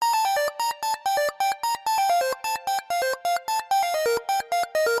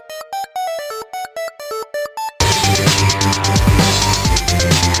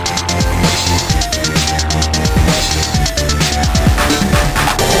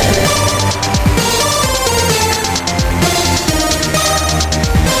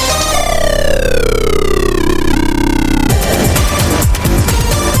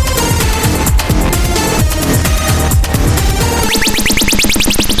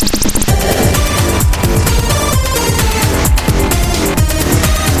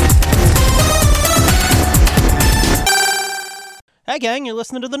gang, you're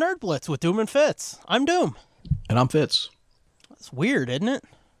listening to the Nerd Blitz with Doom and Fitz. I'm Doom. And I'm Fitz. That's weird, isn't it?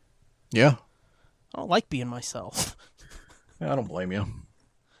 Yeah. I don't like being myself. I don't blame you.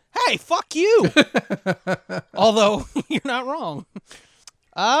 Hey, fuck you! Although, you're not wrong.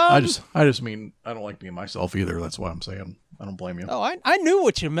 I just mean I don't like being myself either. That's why I'm saying I don't blame you. Oh, I knew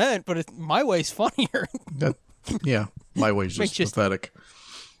what you meant, but my way's funnier. Yeah, my way's just pathetic.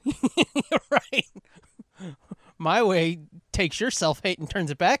 Right. My way takes your self-hate and turns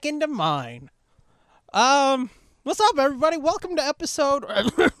it back into mine. What's up, everybody? Welcome to episode...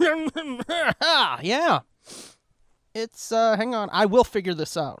 Yeah. It's, hang on. I will figure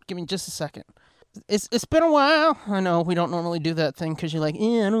this out. Give me just a second. It's been a while. I know we don't normally do that thing because you're like,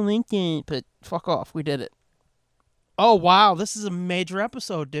 I don't like it. But fuck off. We did it. Oh, wow. This is a major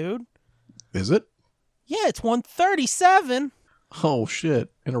episode, dude. Is it? Yeah, it's 137. Oh,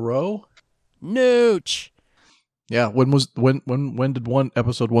 shit. In a row? Nooch. Yeah, when did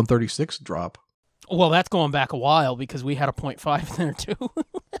episode 136 drop? Well, that's going back a while because we had a 0.5 there, too.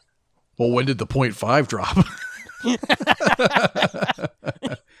 Well, when did the 0.5 drop?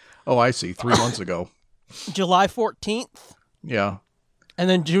 Oh, I see. 3 months ago. July 14th. Yeah. And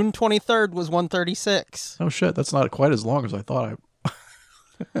then June 23rd was 136. Oh, shit. That's not quite as long as I thought.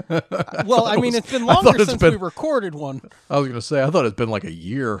 Well, I mean, it's been longer since we recorded one. I was going to say, I thought it'd been like a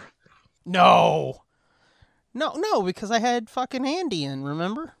year. No, because I had fucking Andy in,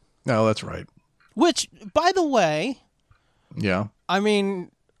 remember? No, that's right. Which, by the way... Yeah. I mean,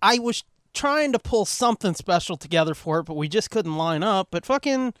 I was trying to pull something special together for it, but we just couldn't line up. But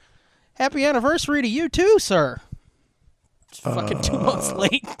fucking happy anniversary to you too, sir. It's fucking 2 months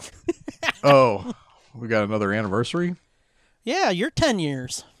late. Oh, we got another anniversary? Yeah, you're 10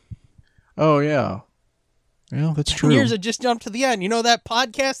 years. Oh, yeah. Yeah, that's true. 10 years have just jumped to the end. You know that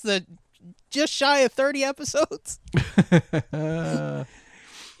podcast that just shy of 30 episodes?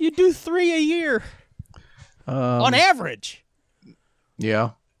 You do 3 a year. On average.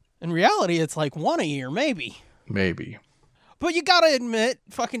 Yeah. In reality, it's like 1 a year, maybe. Maybe. But you gotta admit,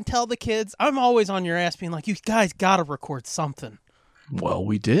 fucking tell the kids, I'm always on your ass being like, you guys gotta record something. Well,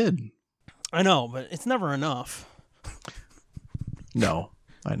 we did. I know, but it's never enough. No,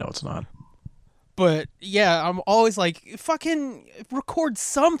 I know it's not. But yeah, I'm always like, fucking record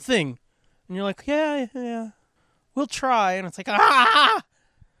something. And you're like, yeah, we'll try. And it's like,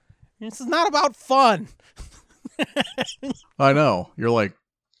 this is not about fun. I know. You're like,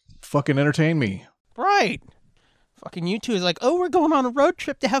 fucking entertain me. Right. Fucking you two is like, oh, we're going on a road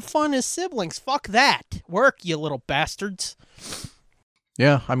trip to have fun as siblings. Fuck that. Work, you little bastards.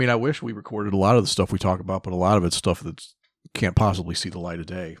 Yeah, I mean, I wish we recorded a lot of the stuff we talk about, but a lot of it's stuff that can't possibly see the light of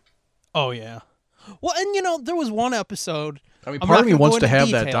day. Oh, yeah. Well, and there was one episode. I mean, part of me wants to have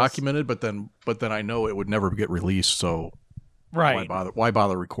that documented, but then I know it would never get released, so right. Why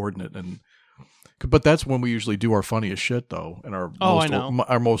bother recording it? But that's when we usually do our funniest shit, though, and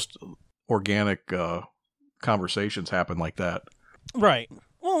our most organic conversations happen like that. Right.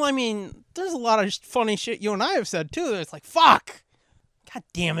 Well, I mean, there's a lot of funny shit you and I have said too. It's like, fuck, god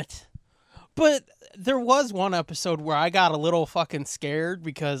damn it. But there was one episode where I got a little fucking scared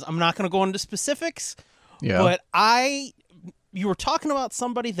because I'm not going to go into specifics. Yeah. But you were talking about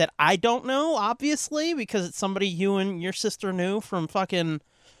somebody that I don't know, obviously, because it's somebody you and your sister knew from fucking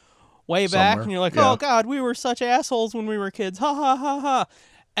way back. Somewhere. And you're like, yeah. Oh god, we were such assholes when we were kids. Ha ha ha ha.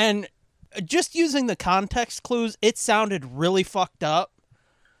 And just using the context clues, it sounded really fucked up.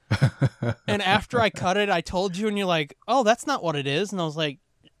 And after I cut it, I told you, and you're like, oh, that's not what it is. And I was like,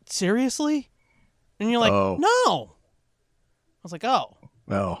 seriously? And you're like, No. I was like, oh.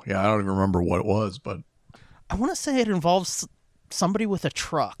 No, yeah, I don't even remember what it was, but... I want to say it involves somebody with a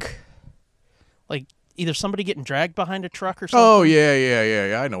truck. Like, either somebody getting dragged behind a truck or something. Oh,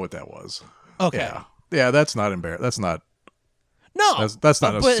 yeah, I know what that was. Okay. Yeah, that's not embarrassing. That's not... No. That's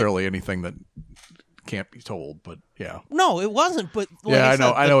not necessarily anything that can't be told, but yeah. No, it wasn't, but... Like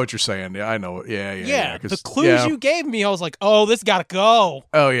yeah, I know what you're saying. Yeah, I know. Yeah. The clues you gave me, I was like, oh, this gotta go.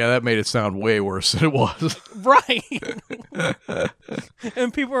 Oh, yeah, that made it sound way worse than it was. Right.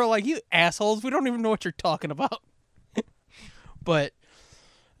 And people are like, you assholes, we don't even know what you're talking about. But,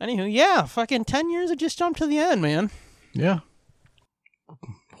 anywho, yeah, fucking 10 years have just jumped to the end, man. Yeah.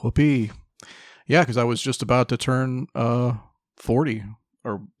 Whoopee. Yeah, because I was just about to turn 40,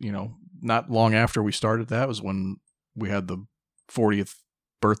 or, not long after we started. That was when we had the 40th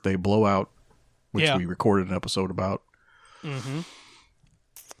birthday blowout, which we recorded an episode about. Mm-hmm.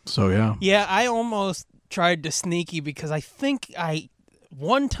 So, yeah. Yeah, I almost tried to sneaky because I think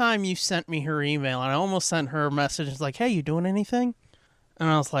one time you sent me her email and I almost sent her a message. It's like, hey, you doing anything? And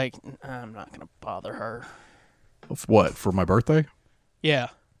I was like, I'm not going to bother her. What, for my birthday? Yeah.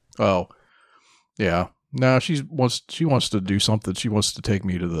 Oh, yeah. No, she wants to do something. She wants to take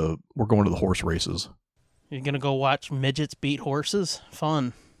me to we're going to the horse races. You're going to go watch midgets beat horses?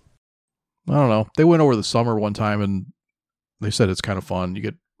 Fun. I don't know. They went over the summer one time and they said it's kind of fun. You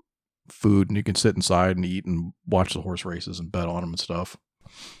get food and you can sit inside and eat and watch the horse races and bet on them and stuff.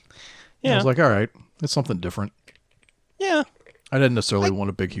 Yeah. And I was like, all right, it's something different. Yeah. I didn't necessarily want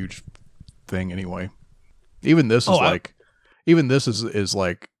a big, huge thing anyway. Even this is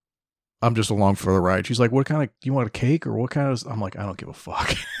like, I'm just along for the ride. She's like, what kind of, do you want a cake or what kind of, I'm like, I don't give a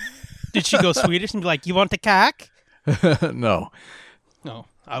fuck. Did she go Swedish and be like, you want the cack? No. No,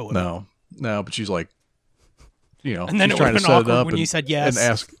 I wouldn't. No, but she's like, and then she's it would have been awkward when and, you said yes.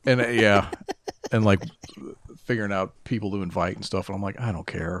 And ask, and yeah, and like figuring out people to invite and stuff. And I'm like, I don't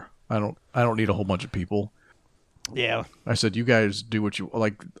care. I don't need a whole bunch of people. Yeah. I said, you guys do what you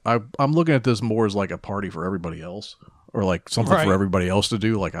like. I'm looking at this more as like a party for everybody else or like something for everybody else to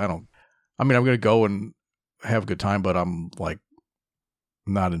do. Like, I'm going to go and have a good time, but I'm like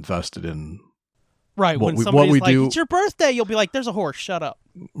not invested in when somebody's like, it's your birthday, you'll be like, there's a horse, shut up.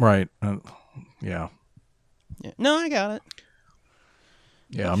 Right. Yeah. No, I got it.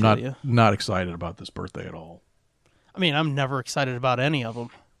 Yeah, I'm not excited about this birthday at all. I mean, I'm never excited about any of them.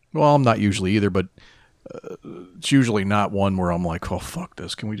 Well, I'm not usually either, but it's usually not one where I'm like, oh, fuck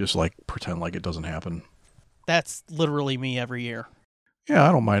this. Can we just like pretend like it doesn't happen? That's literally me every year. Yeah,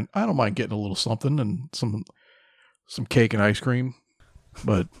 I don't mind. I don't mind getting a little something and some cake and ice cream,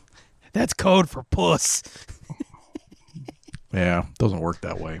 but that's code for puss. Yeah, it doesn't work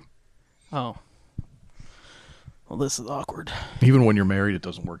that way. Oh. Well, this is awkward. Even when you're married, it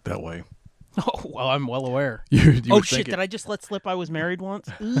doesn't work that way. Oh, well, I'm well aware. You oh, shit, did I just let slip I was married once?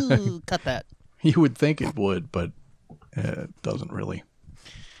 Ooh, cut that. You would think it would, but it doesn't really.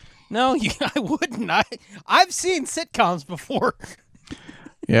 No, I wouldn't. I've seen sitcoms before.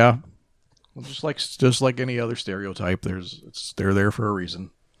 Yeah. Well, just like any other stereotype, they're there for a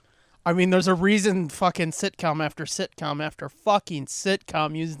reason. I mean, there's a reason fucking sitcom after fucking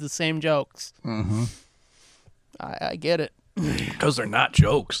sitcom uses the same jokes. Mm-hmm. I get it. Because they're not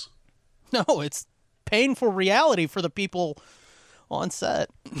jokes. No, it's painful reality for the people on set.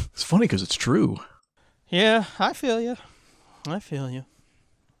 It's funny because it's true. Yeah, I feel you.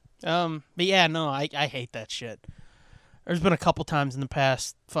 But yeah, no, I hate that shit. There's been a couple times in the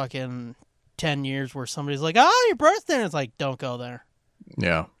past fucking 10 years where somebody's like, oh, your birthday. And it's like, don't go there.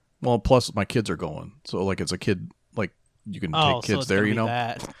 Yeah. Well, plus my kids are going. So like it's a kid, like you can take kids there, you know?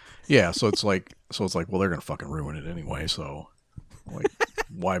 That. Yeah. So it's like, well, they're going to fucking ruin it anyway. So like,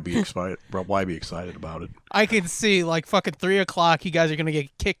 why be excited? Why be excited about it? I can see like fucking 3:00. You guys are going to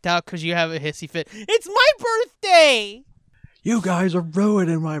get kicked out because you have a hissy fit. It's my birthday. You guys are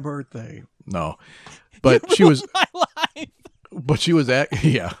ruining my birthday. No, but she was my life. But she was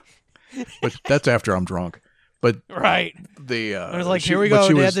yeah. But that's after I'm drunk. But right. I was like, here we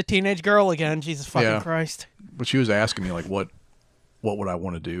go. Dad's a teenage girl again. Jesus fucking Christ. But she was asking me like, what would I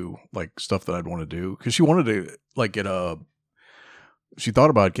want to do? Like stuff that I'd want to do because she wanted to like she thought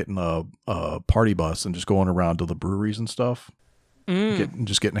about getting a party bus and just going around to the breweries and stuff,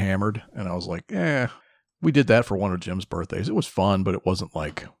 just getting hammered. And I was like, we did that for one of Jim's birthdays. It was fun, but it wasn't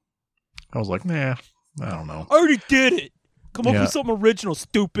like, I was like, nah, I don't know. I already did it. Come up with something original,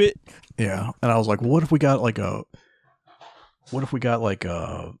 stupid. Yeah. And I was like, well, what if we got like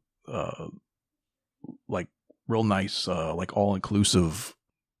real nice, like all inclusive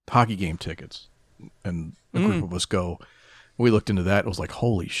hockey game tickets and a group of us go. We looked into that. It was like,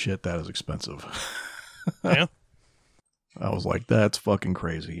 holy shit, that is expensive. Yeah. I was like, that's fucking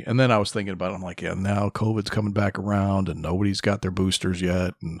crazy. And then I was thinking about it. I'm like, yeah, now COVID's coming back around and nobody's got their boosters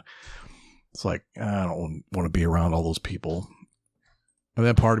yet. And it's like, I don't want to be around all those people. And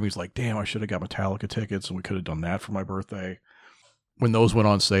then part of me is like, damn, I should have got Metallica tickets and we could have done that for my birthday. When those went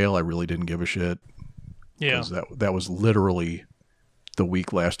on sale, I really didn't give a shit. Yeah. That was literally the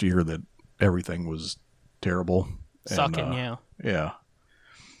week last year that everything was terrible. Sucking, yeah. Yeah.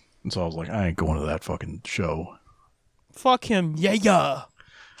 And so I was like, I ain't going to that fucking show. Fuck him, yeah.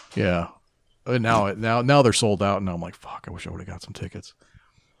 Yeah. And now they're sold out, and I'm like, fuck, I wish I would have got some tickets.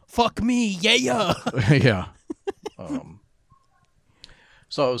 Fuck me, yeah. Yeah.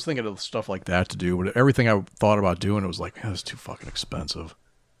 So I was thinking of stuff like that to do, but everything I thought about doing, it was like, that's too fucking expensive.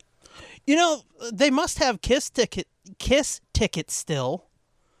 You know, they must have Kiss tickets still.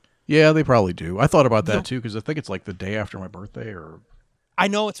 Yeah, they probably do. I thought about that too, because I think it's like the day after my birthday or... I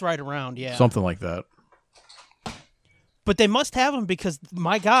know it's right around, yeah. Something like that. But they must have them because,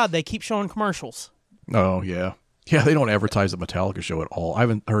 my God, they keep showing commercials. Oh, yeah. Yeah, they don't advertise the Metallica show at all. I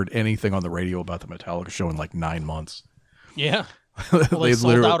haven't heard anything on the radio about the Metallica show in like 9 months. Yeah. Well, they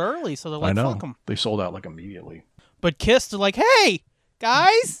sold out early, so they're like, fuck them. They sold out like immediately. But Kiss, they're like, hey,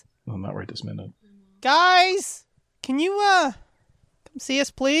 guys. Well, not right this minute. Guys, can you come see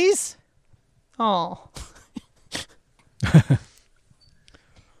us, please? Oh.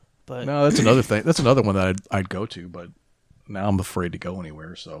 But no, that's another thing. That's another one that I'd go to, but now I'm afraid to go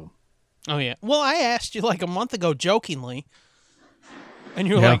anywhere. So. Oh yeah. Well, I asked you like a month ago, jokingly, and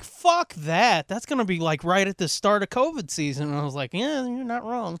you're like, "Fuck that! That's gonna be like right at the start of COVID season." And I was like, "Yeah, you're not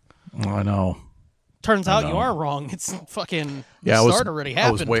wrong." I know. Turns out you are wrong. It's fucking start already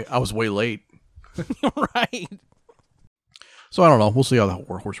happened. I was way late. Right. So I don't know. We'll see how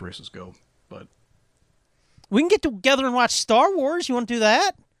the horse races go, but we can get together and watch Star Wars. You want to do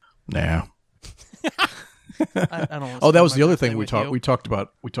that? Nah. I don't. Oh, that was the other thing we talked about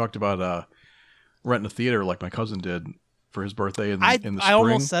renting a theater like my cousin did for his birthday in the spring. I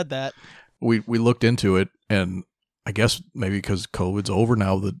almost said that. We looked into it, and I guess maybe because COVID's over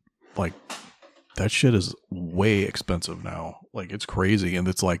now, that shit is way expensive now. Like, it's crazy, and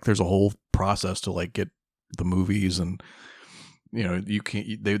it's like there's a whole process to like get the movies, and you know, you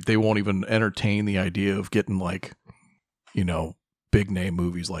can't. They won't even entertain the idea of getting like, you know, big name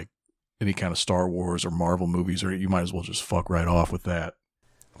movies like any kind of Star Wars or Marvel movies, or you might as well just fuck right off with that.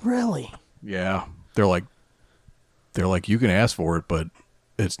 Really? Yeah. They're like, you can ask for it, but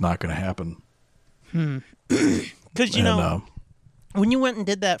it's not going to happen. Because, you know, when you went and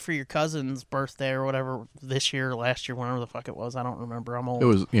did that for your cousin's birthday or whatever, this year or last year, whenever the fuck it was, I don't remember. I'm old. It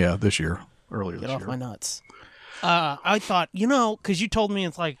was, this year. Earlier this year. Get off my nuts. I thought, you know, because you told me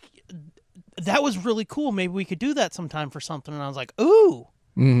it's like, that was really cool. Maybe we could do that sometime for something. And I was like, ooh.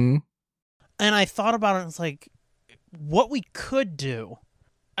 Mm-hmm. And I thought about it, and it's like, what we could do,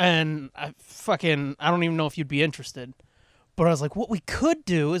 and I don't even know if you'd be interested, but I was like, what we could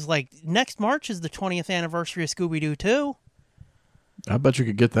do is, like, next March is the 20th anniversary of Scooby-Doo 2. I bet you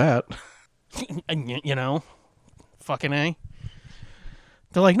could get that. And, you know, fucking A.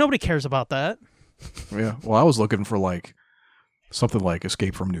 They're like, nobody cares about that. Yeah, well, I was looking for, like, something like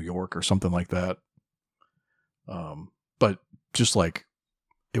Escape from New York or something like that. But just, like,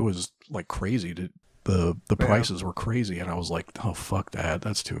 it was like crazy. The prices were crazy, and I was like, "Oh fuck that!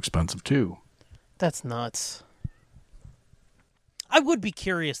 That's too expensive too." That's nuts. I would be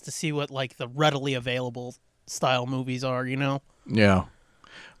curious to see what like the readily available style movies are. You know? Yeah.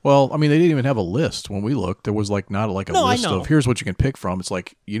 Well, I mean, they didn't even have a list when we looked. There was like not like a list of here's what you can pick from. It's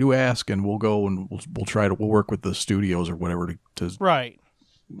like you ask, and we'll go and we'll work with the studios or whatever to right.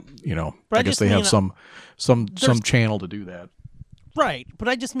 You know, but I guess they have some channel to do that. Right, but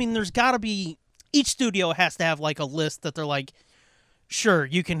I just mean there's got to be, each studio has to have like a list that they're like, sure,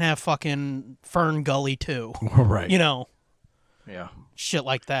 you can have fucking Fern Gully too. Right. You know. Yeah. Shit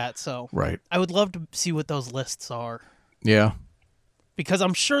like that, so. Right. I would love to see what those lists are. Yeah. Because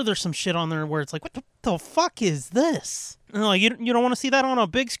I'm sure there's some shit on there where it's like, what the fuck is this? And like, you don't want to see that on a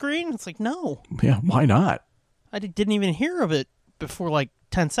big screen? It's like, no. Yeah, why not? I didn't even hear of it before like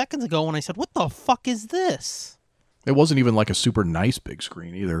 10 seconds ago when I said, what the fuck is this? It wasn't even like a super nice big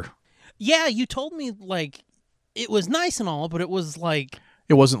screen either. Yeah, you told me like it was nice and all, but it was like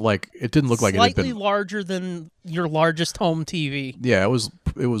it wasn't like it didn't look like it had been slightly larger than your largest home TV. Yeah, it was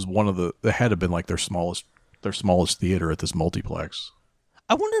one of the it had to have been like their smallest theater at this multiplex.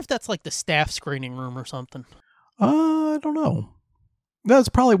 I wonder if that's like the staff screening room or something. I don't know. That's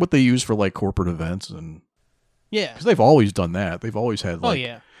probably what they use for like corporate events and yeah, because they've always done that. They've always had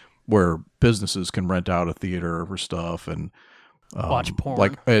like where businesses can rent out a theater for stuff and watch porn,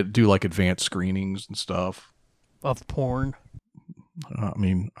 like do like advanced screenings and stuff of porn. I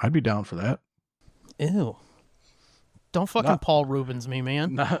mean, I'd be down for that. Ew! Don't fucking Paul Rubens me,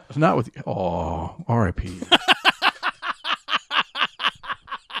 man. Not with you. Oh, R.I.P.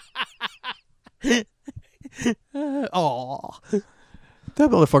 Oh, that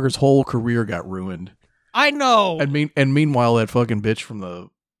motherfucker's whole career got ruined. I know. And meanwhile, that fucking bitch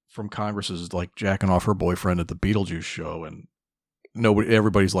from Congress is like jacking off her boyfriend at the Beetlejuice show, and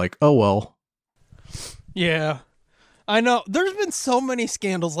everybody's like, oh well. Yeah, I know. There's been so many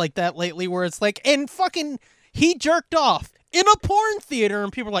scandals like that lately, where it's like, and fucking he jerked off in a porn theater,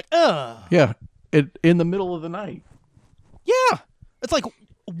 and people are like, ugh. Yeah, in the middle of the night. Yeah, it's like,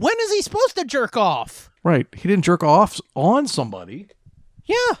 when is he supposed to jerk off? Right, he didn't jerk off on somebody.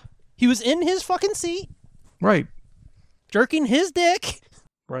 Yeah, he was in his fucking seat. Right. Jerking his dick.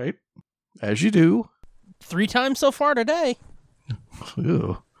 Right. As you do. 3 times so far today.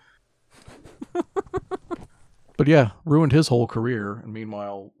 Ew. But yeah, ruined his whole career. And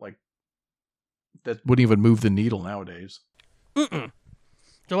meanwhile, like, that wouldn't even move the needle nowadays. Mm-mm.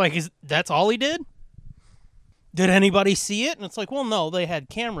 They're like, that's all he did? Did anybody see it? And it's like, well, no, they had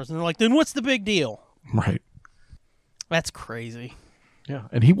cameras. And they're like, then what's the big deal? Right. That's crazy. Yeah,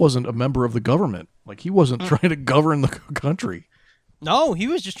 and he wasn't a member of the government. Like, he wasn't trying to govern the country. No, he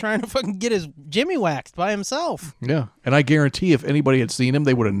was just trying to fucking get his Jimmy waxed by himself. Yeah, and I guarantee if anybody had seen him,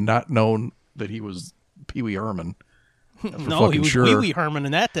 they would have not known that he was Pee Wee Herman. No, he was Wee Wee Herman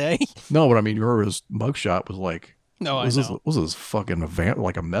in that day. No, but I mean, his mugshot was like... No, was this fucking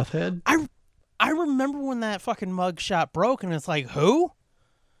like a meth head? I remember when that fucking mugshot broke, and it's like, who?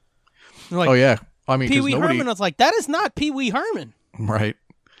 Like, oh, yeah. I mean, Pee Wee Herman. It's like, that is not Pee Wee Herman. Right.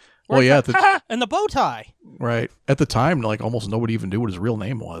 Well, yeah. And the bow tie. Right. At the time, like, almost nobody even knew what his real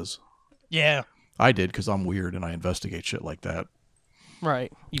name was. Yeah. I did, because I'm weird and I investigate shit like that.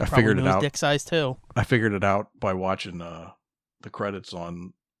 Right. I figured it out. Dick size, too. I figured it out by watching the credits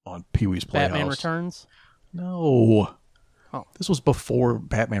on Pee Wee's Playhouse. Batman Returns? No. Oh. This was before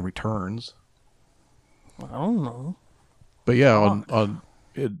Batman Returns. I don't know. But yeah, on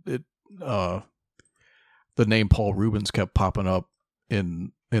the name Paul Rubens kept popping up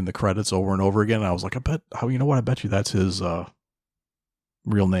in the credits over and over again. And I was like, I bet you that's his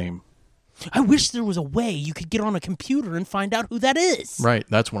real name. I wish there was a way you could get on a computer and find out who that is. Right.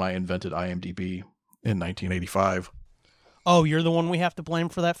 That's when I invented IMDb in 1985. Oh, you're the one we have to blame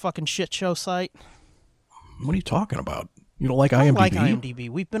for that fucking shit show site? What are you talking about? You don't like IMDb? I don't like IMDb.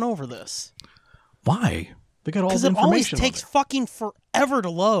 We've been over this. Why? They got all the information. Because it always takes fucking forever to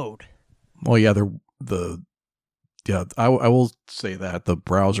load. Well, yeah, I will say that the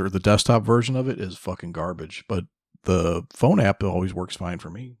browser, the desktop version of it is fucking garbage, but the phone app always works fine for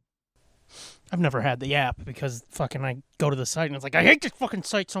me. I've never had the app because fucking I go to the site and it's like, I hate this fucking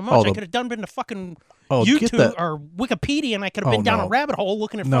site so much. I could have been to fucking YouTube or Wikipedia and I could have been down a rabbit hole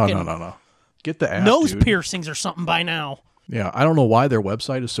looking at fucking No. Get the app, nose dude. Piercings or something by now. Yeah, I don't know why their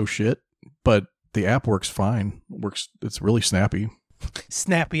website is so shit, but the app works fine. It's really snappy.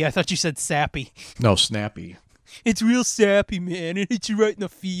 Snappy. I thought you said sappy. No, snappy. It's real sappy, man. It hits you right in the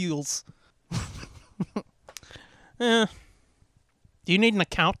feels. Do you need an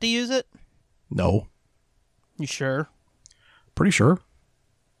account to use it? No. You sure? Pretty sure.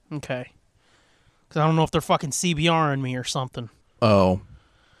 Okay. Because I don't know if they're fucking CBRing me or something. Oh.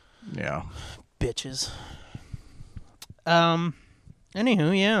 Yeah. Bitches.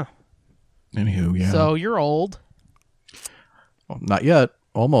 Anywho, yeah. So you're old. Well, not yet.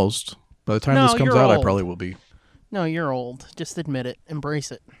 Almost. By the time this comes out, I probably will be. No, you're old. Just admit it.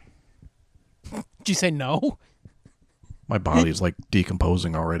 Embrace it. Did you say no? My body is like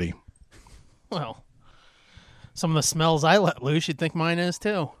decomposing already. Well, some of the smells I let loose, you'd think mine is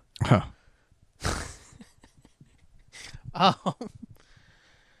too. Huh.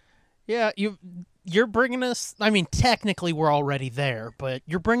 Yeah, you're bringing us, I mean, technically we're already there, but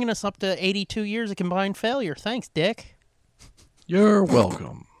you're bringing us up to 82 years of combined failure. Thanks, Dick. You're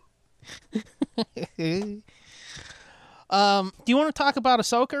welcome. Do you want to talk about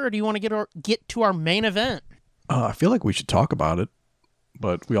Ahsoka, or do you want to get to our main event? I feel like we should talk about it,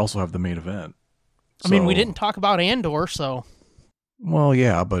 but we also have the main event. I mean, we didn't talk about Andor, so... Well,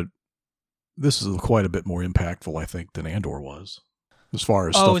 yeah, but this is quite a bit more impactful, I think, than Andor was. As far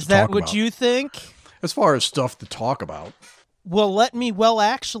as stuff to talk about. Oh, is that what you think? As far as stuff to talk about. Well, let me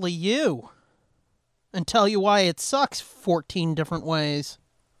actually you. And tell you why it sucks 14 different ways.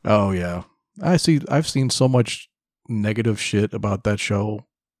 Oh, yeah. I've seen so much negative shit about that show.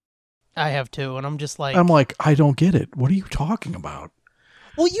 I have too, and I'm like, I don't get it. What are you talking about?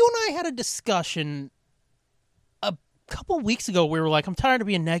 Well, you and I had a discussion a couple weeks ago. We were like, I'm tired of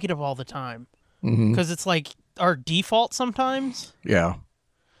being negative all the time. Because it's like our default sometimes. Yeah.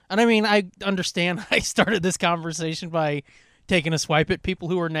 And I mean, I understand I started this conversation by taking a swipe at people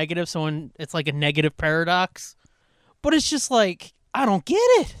who are negative, so it's like a negative paradox. But it's just like, I don't get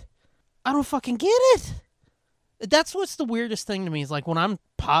it. I don't fucking get it. That's what's the weirdest thing to me, is like when I'm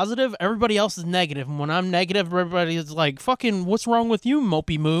positive, everybody else is negative. And when I'm negative, everybody is like, fucking, what's wrong with you,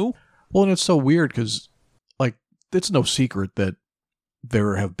 mopey moo? Well, and it's so weird because, like, it's no secret that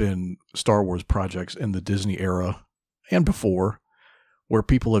there have been Star Wars projects in the Disney era and before where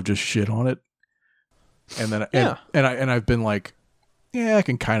people have just shit on it. And then, and I've been like, yeah, I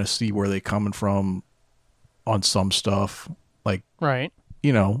can kind of see where they're coming from on some stuff. Like, right.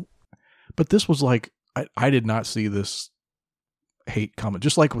 You know, but this was like, I did not see this hate coming.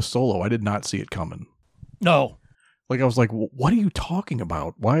 Just like with Solo, I did not see it coming. No. Like, I was like, what are you talking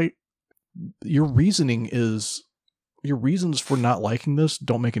about? Why? Your reasons for not liking this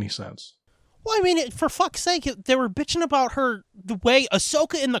don't make any sense. Well, I mean, for fuck's sake, they were bitching about the way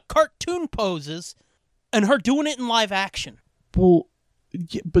Ahsoka in the cartoon poses and her doing it in live action. Well,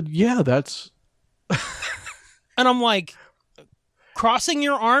 yeah, but yeah, that's... And I'm like, crossing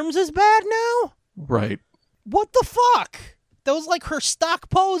your arms is bad now? Right. What the fuck? That was like her stock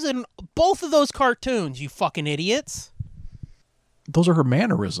pose in both of those cartoons, you fucking idiots. Those are her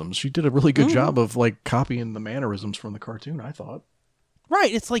mannerisms. She did a really good job of like copying the mannerisms from the cartoon, I thought.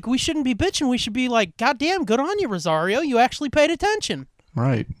 Right. It's like we shouldn't be bitching. We should be like, goddamn, good on you, Rosario. You actually paid attention.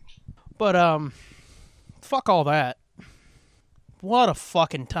 Right. But, fuck all that. What a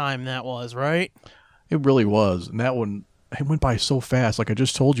fucking time that was, right? It really was. And that one, it went by so fast. Like I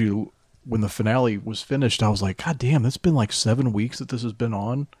just told you, when the finale was finished, I was like, God damn, it's been like 7 weeks that this has been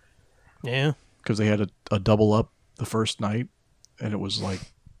on. Yeah. Because they had a double up the first night. And it was like...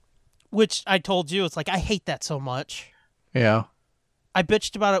 Which I told you, it's like, I hate that so much. Yeah. I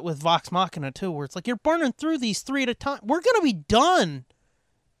bitched about it with Vox Machina, too, where it's like, you're burning through these 3 at a time. We're going to be done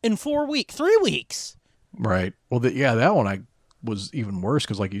in 3 weeks. Right. Well, that one was even worse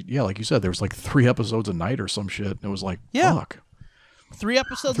because, like you said, there was like 3 episodes a night or some shit. And it was like, fuck. 3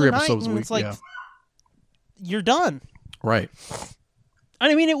 episodes a night, and it's like, you're done. Right.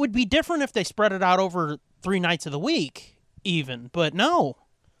 I mean, it would be different if they spread it out over 3 nights of the week, even, but no.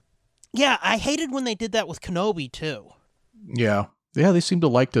 Yeah, I hated when they did that with Kenobi, too. Yeah. Yeah, they seem to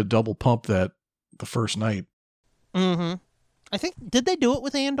like to double pump that the first night. Mm-hmm. I think, did they do it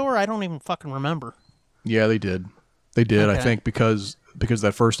with Andor? I don't even fucking remember. Yeah, they did. They did, okay. I think, because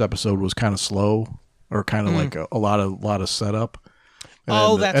that first episode was kind of slow, or kind of like a lot of setup.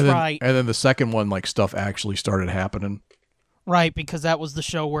 And that's right. And then the second one, like, stuff actually started happening. Right, because that was the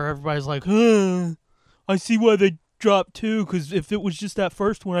show where everybody's like, I see why they dropped 2, because if it was just that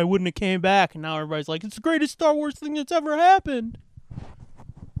first one, I wouldn't have came back. And now everybody's like, it's the greatest Star Wars thing that's ever happened.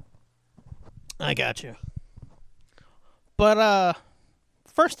 I got you. But,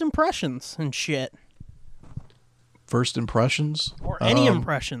 first impressions and shit. First impressions? Or any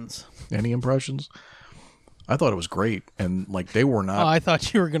impressions. Any impressions? I thought it was great, and like they were not... Oh, I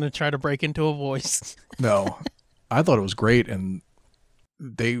thought you were going to try to break into a voice. No. I thought it was great, and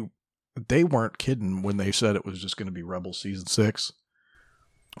they weren't kidding when they said it was just going to be Rebels Season 6.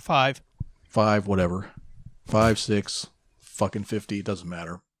 5, whatever. 5, 6, fucking 50, it doesn't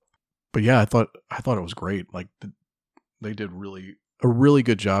matter. But yeah, I thought it was great. Like, they did a really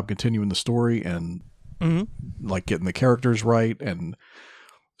good job continuing the story and like getting the characters right and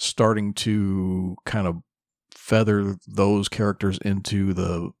starting to kind of feather those characters into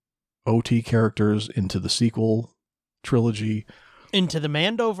the OT characters, into the sequel trilogy, into the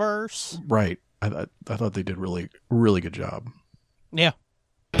Mandoverse. Right. I thought they did really, really good job. Yeah.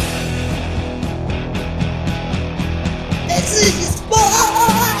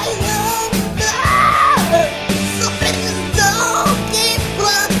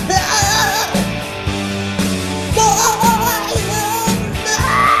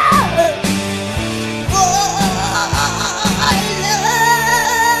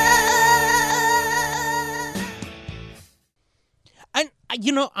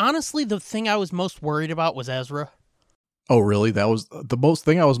 You know, honestly, the thing I was most worried about was Ezra. Oh, really? That was the most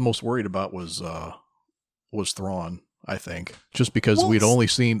thing I was most worried about was Thrawn, I think. Just because we'd only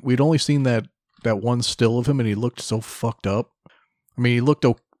seen that one still of him, and he looked so fucked up. I mean, he looked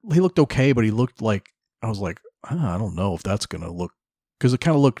okay, but he looked like, I was like, I don't know if that's gonna look, because it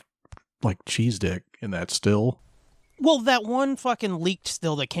kind of looked like cheese dick in that still. Well, that one fucking leaked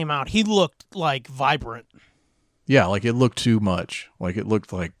still that came out, he looked like vibrant. Yeah, like it looked too much. Like it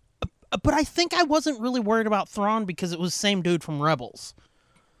looked like... But I think I wasn't really worried about Thrawn because it was the same dude from Rebels.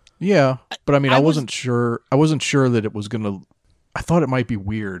 Yeah, but I mean, I wasn't sure that it was going to... I thought it might be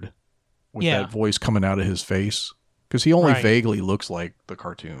weird with that voice coming out of his face. Because he only vaguely looks like the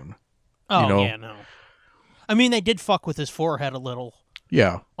cartoon. Oh, yeah, no. I mean, they did fuck with his forehead a little.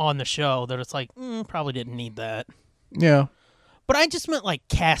 Yeah. On the show, that it's like, probably didn't need that. Yeah. But I just meant like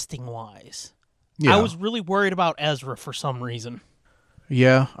casting-wise. Yeah. I was really worried about Ezra for some reason.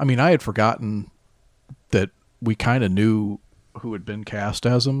 Yeah, I mean, I had forgotten that we kind of knew who had been cast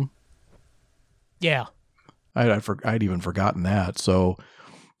as him. Yeah. I'd even forgotten that. So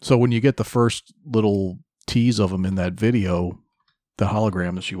when you get the first little tease of him in that video, the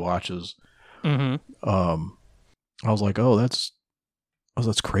hologram that she watches, I was like, that's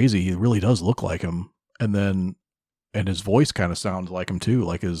crazy. He really does look like him. And his voice kind of sounds like him too.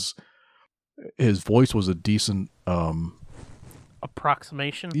 Like his voice was a decent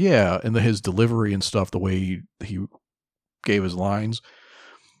approximation. Yeah, and his delivery and stuff, the way he gave his lines,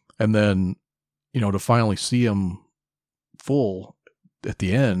 and then to finally see him full at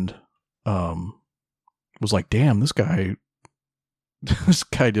the end, was like, damn, this guy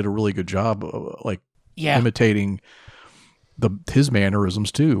did a really good job, imitating his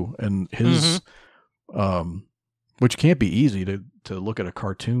mannerisms too, and his Which can't be easy to look at a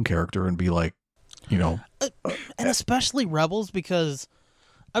cartoon character and be like, and especially Rebels, because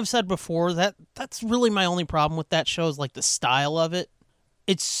I've said before that's really my only problem with that show is like the style of it.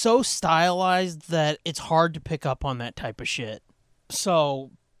 It's so stylized that it's hard to pick up on that type of shit. So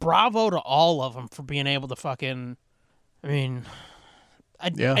bravo to all of them for being able to fucking, I mean,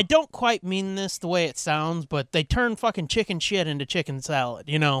 I don't quite mean this the way it sounds, but they turn fucking chicken shit into chicken salad,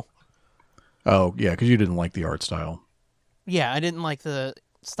 you know? Oh, yeah, because you didn't like the art style. Yeah, I didn't like the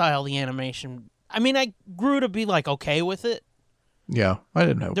style of the animation. I mean, I grew to be, like, okay with it. Yeah, I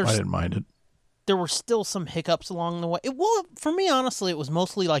didn't mind it. There were still some hiccups along the way. Well, for me, honestly, it was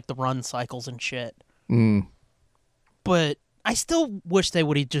mostly, like, the run cycles and shit. But I still wish they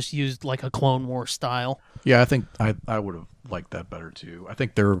would have just used, like, a Clone Wars style. Yeah, I think I would have liked that better, too. I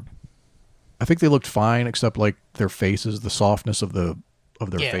think they looked fine, except, like, their faces, the softness of their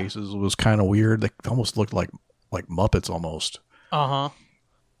faces was kind of weird. They almost looked like Muppets almost.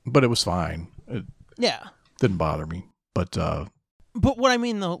 But it was fine. It didn't bother me. But what I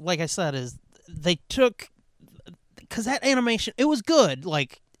mean, though, like I said, is they took, because that animation, it was good.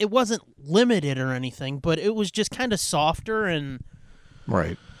 Like, it wasn't limited or anything, but it was just kind of softer and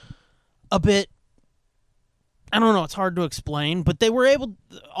right, a bit, I don't know, it's hard to explain, but they were able,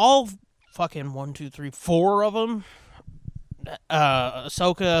 all fucking 1, 2, 3, 4 of them,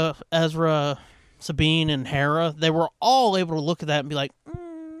 Ahsoka, Ezra, Sabine, and Hera, they were all able to look at that and be like,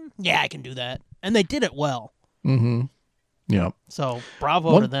 yeah, I can do that. And they did it well. Yeah. So,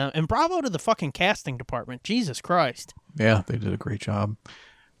 bravo to them. And bravo to the fucking casting department. Jesus Christ. Yeah, they did a great job.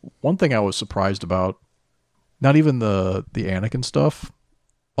 One thing I was surprised about, not even the Anakin stuff,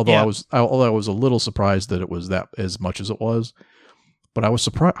 although I was a little surprised that it was that as much as it was, but I was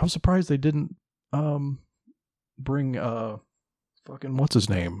surprised they didn't bring fucking what's his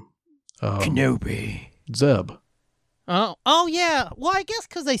name? Kenobi. Zeb. Oh yeah. Well, I guess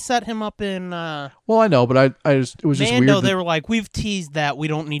because they set him up in. Well, I know, but it was just Mando, weird. They were like, we've teased that. We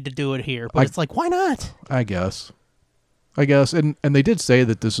don't need to do it here. But it's like, why not? I guess, and they did say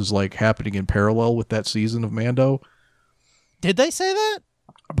that this is like happening in parallel with that season of Mando. Did they say that?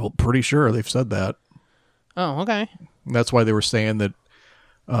 Well, pretty sure they've said that. Oh, okay. And that's why they were saying that,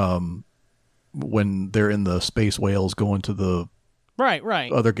 when they're in the space whales going to the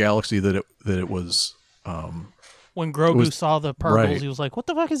right other galaxy, that it was. When Grogu saw the purples, he was like, "What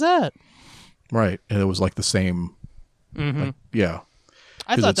the fuck is that?" Right, and it was like the same. Like, yeah,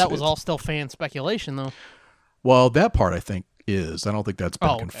 I thought that was all still fan speculation, though. Well, that part I think is. I don't think that's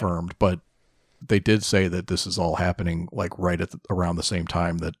been confirmed, but they did say that this is all happening like right at around the same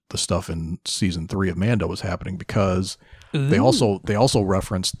time that the stuff in season 3 of Mando was happening, because they also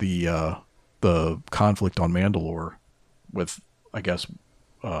referenced the conflict on Mandalore with, I guess,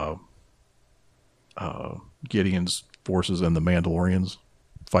 Gideon's forces and the Mandalorians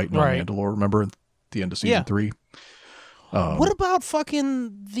fighting on Mandalore. Remember at the end of season 3? What about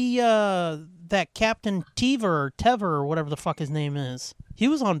fucking that Captain Tever or whatever the fuck his name is? He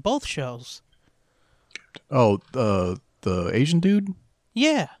was on both shows. Oh, the Asian dude?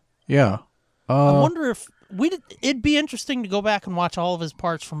 Yeah. Yeah. I wonder if it'd be interesting to go back and watch all of his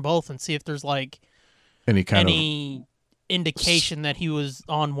parts from both and see if there's like any indication that he was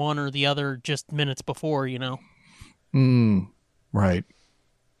on one or the other just minutes before, you know? Right.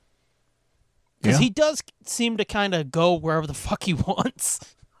 Because he does seem to kind of go wherever the fuck he wants.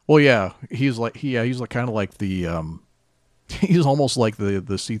 Well, yeah, he's like kind of like the he's almost like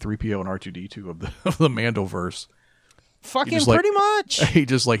the C-3PO and R2-D2 of the Mandoverse. Fucking pretty much.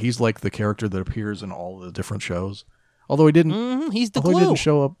 He's like the character that appears in all the different shows. Although he didn't. He's the glue.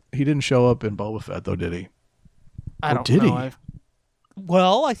 He didn't show up in Boba Fett, though, did he? I don't know.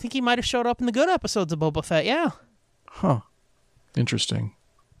 Well, I think he might have showed up in the good episodes of Boba Fett, yeah. Huh. Interesting.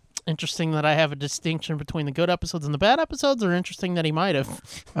 Interesting that I have a distinction between the good episodes and the bad episodes, or interesting that he might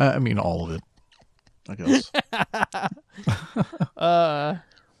have? I mean, all of it, I guess.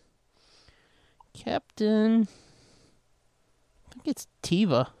 Captain... I think it's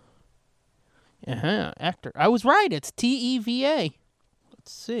Teva. Actor. I was right. It's Teva.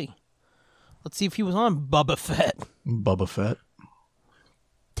 Let's see. Let's see if he was on Boba Fett. Boba Fett.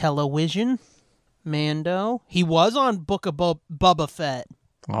 Television. Mando. He was on Book of Boba Fett.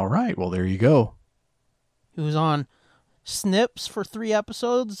 All right. Well, there you go. He was on Snips for 3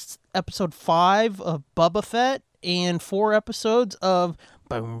 episodes. Episode 5 of Boba Fett. And 4 episodes of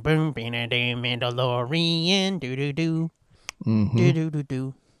Boom Boom Mandalorian. Do-do-do.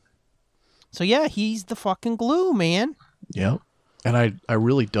 Do-do-do-do. So yeah, he's the fucking glue, man. Yep. And I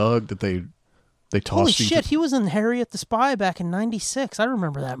really dug that they tossed. Holy shit, he was in Harriet the Spy back in '96. I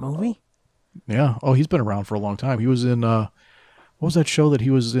remember that movie. Yeah. Oh, he's been around for a long time. He was in what was that show that he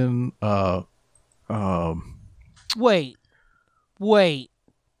was in? Wait.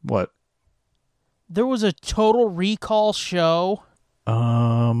 What? There was a Total Recall show.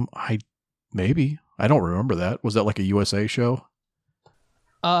 I don't remember that. Was that like a USA show?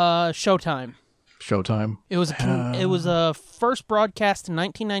 Showtime. Showtime. It was a first broadcast in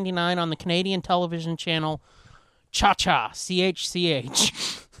 1999 on the Canadian television channel Cha-Cha,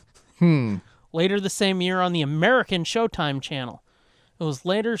 CHCH. Later the same year on the American Showtime channel. It was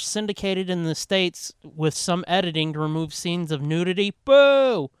later syndicated in the States with some editing to remove scenes of nudity,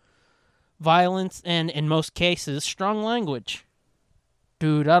 violence, and, in most cases, strong language.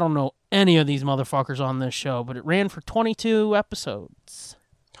 Dude, I don't know any of these motherfuckers on this show, but it ran for 22 episodes.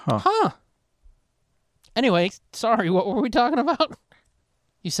 Huh. Anyway, sorry, what were we talking about?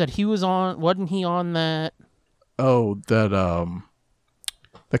 You said he was on, wasn't he on that? Oh, that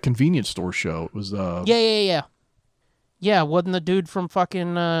convenience store show. It was Yeah. Yeah, wasn't the dude from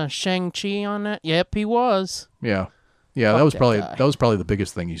fucking Shang-Chi on that? Yep, he was. Yeah. Fuck that was probably the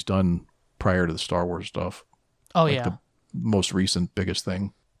biggest thing he's done prior to the Star Wars stuff. Oh, like yeah. The most recent biggest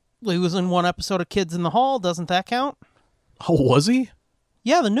thing. He was in one episode of Kids in the Hall. Doesn't that count? Oh, was he?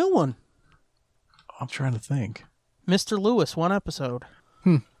 Yeah, the new one. I'm trying to think. Mr. Lewis, one episode.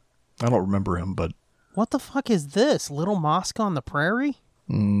 I don't remember him, but... What the fuck is this? Little Mosque on the Prairie?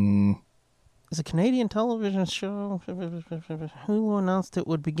 It's a Canadian television show. Hulu announced it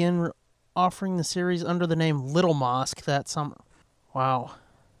would begin offering the series under the name Little Mosque that summer. Wow.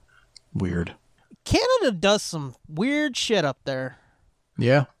 Weird. Canada does some weird shit up there.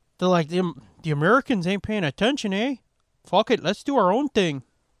 Yeah. They're like, the Americans ain't paying attention, eh? Fuck it, let's do our own thing.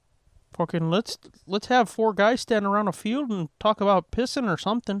 Fucking let's have four guys stand around a field and talk about pissing or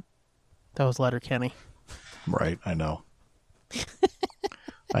something. That was Letterkenny. Right, I know.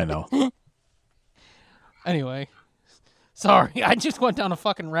 I know. Anyway. Sorry, I just went down a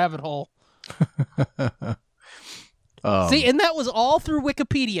fucking rabbit hole. See, and that was all through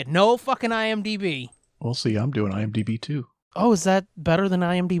Wikipedia. No fucking IMDb. We'll see, I'm doing IMDb too. Oh, is that better than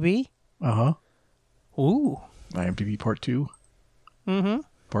IMDb? Uh-huh. Ooh. IMDb part 2. Mm-hmm.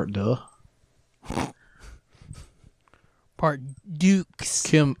 Part duh. Part Dukes.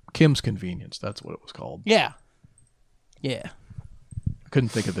 Kim's Convenience, that's what it was called. Yeah. Yeah. I couldn't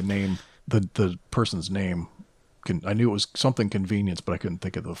think of the name, the person's name. I knew it was something convenience, but I couldn't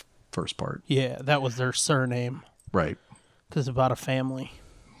think of the first part. Yeah, that was their surname. Right. Because about a family.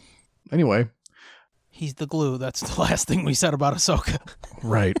 Anyway. He's the glue. That's the last thing we said about Ahsoka.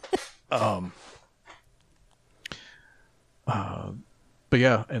 Right. But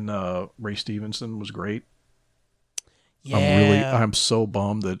yeah, and Ray Stevenson was great. Yeah. I'm so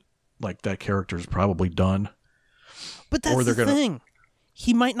bummed that like that character is probably done. But that's the thing.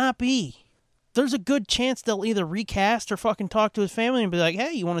 He might not be. There's a good chance they'll either recast or fucking talk to his family and be like,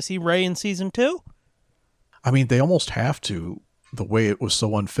 hey, you want to see Ray in season 2? I mean, they almost have to, the way it was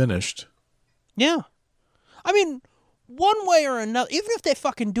so unfinished. Yeah. I mean, one way or another, even if they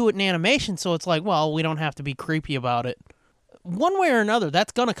fucking do it in animation, so it's like, well, we don't have to be creepy about it. One way or another,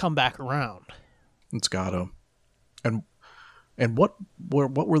 that's going to come back around. It's gotta. And what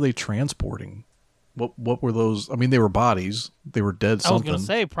were they transporting? What were those? I mean, they were bodies. They were dead something. I was going to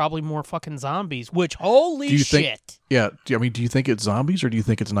say, probably more fucking zombies, which, holy shit. Do you think it's zombies or do you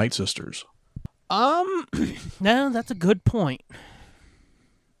think it's Night Sisters? No, that's a good point.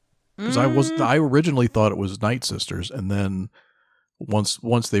 Because I originally thought it was Night Sisters, and then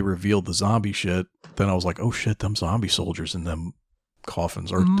once they revealed the zombie shit, then I was like, oh shit, them zombie soldiers in them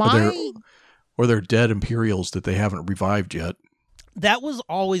coffins or they're dead Imperials that they haven't revived yet. That was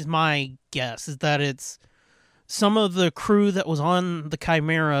always my guess, is that it's some of the crew that was on the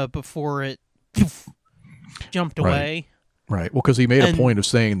Chimera before it jumped away. Right. Well, because he made a point of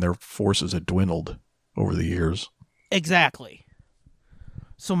saying their forces had dwindled over the years. Exactly.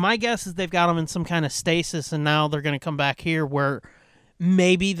 So my guess is they've got them in some kind of stasis, and now they're going to come back here where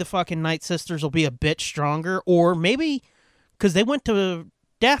maybe the fucking Night Sisters will be a bit stronger, or maybe because they went to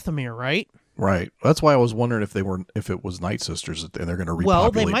Dathomir, right? Right. That's why I was wondering if it was Night Sisters and they're going to repopulate Dathomir.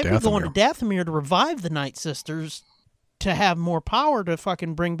 Well, they might be going to Dathomir to revive the Night Sisters to have more power to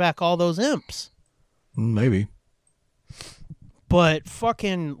fucking bring back all those imps. Maybe. But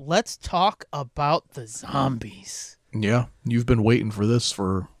fucking let's talk about the zombies. Yeah, you've been waiting for this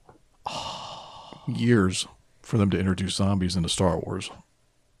for years for them to introduce zombies into Star Wars.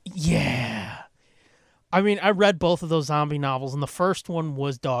 Yeah. I mean, I read both of those zombie novels, and the first one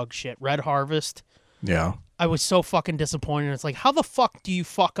was dog shit. Red Harvest. Yeah. I was so fucking disappointed. It's like, how the fuck do you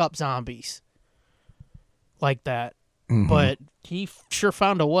fuck up zombies like that? but he sure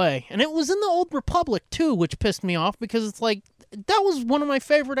found a way. And it was in the Old Republic, too, which pissed me off because it's like, that was one of my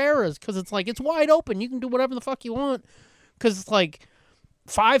favorite eras because it's like, it's wide open. You can do whatever the fuck you want because it's like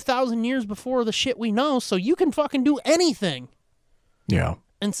 5,000 years before the shit we know, so you can fucking do anything. Yeah.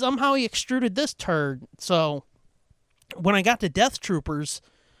 And somehow he extruded this turd. So when I got to Death Troopers,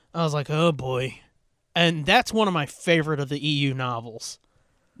 I was like, oh boy. And that's one of my favorite of the EU novels.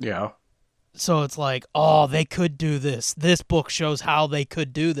 Yeah. So it's like, oh, they could do this. This book shows how they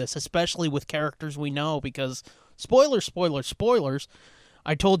could do this, especially with characters we know, because spoilers,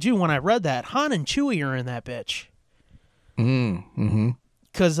 I told you when I read that, Han and Chewie are in that bitch.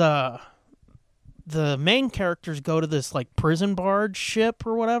 Because the main characters go to this like prison barge ship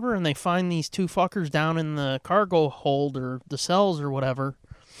or whatever, and they find these two fuckers down in the cargo hold or the cells or whatever,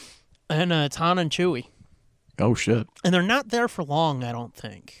 and it's Han and Chewie. Oh, shit. And they're not there for long, I don't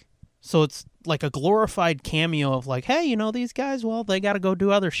think. So it's like a glorified cameo of like, hey, you know, these guys, well, they got to go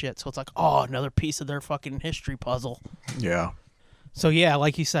do other shit. So it's like, oh, another piece of their fucking history puzzle. Yeah. So yeah,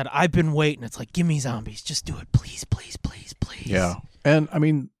 like you said, I've been waiting. It's like, give me zombies. Just do it. Please, please, please, please. Yeah. And I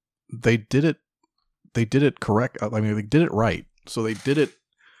mean, they did it correct. I mean, they did it right. So they did it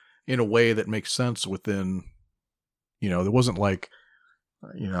in a way that makes sense within, you know, it wasn't like,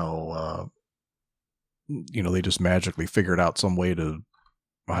 they just magically figured out some way to,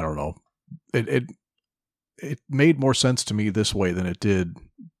 I don't know. It made more sense to me this way than it did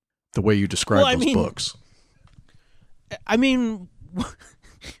the way you described those books. I mean,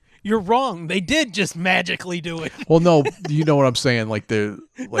 you're wrong. They did just magically do it. Well, no, you know what I'm saying. Like no,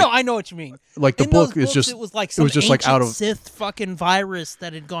 I know what you mean. Like the book is just it was like some ancient out of Sith fucking virus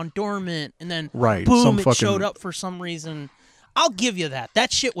that had gone dormant, and then right, boom, it showed up for some reason. I'll give you that.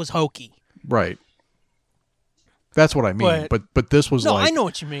 That shit was hokey. Right. That's what I mean. But this was no, I know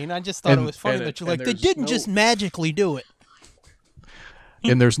what you mean. I just thought it was funny that you're like, they didn't just magically do it.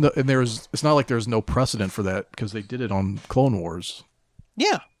 And it's not like there's no precedent for that because they did it on Clone Wars.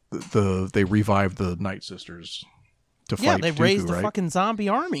 Yeah. They revived the Night Sisters to fight. Yeah, they Dooku, raised the right? fucking zombie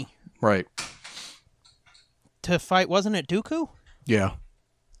army. Right. To fight, wasn't it Dooku? Yeah.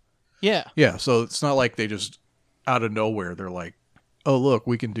 Yeah. Yeah, so it's not like they just out of nowhere they're like, "Oh, look,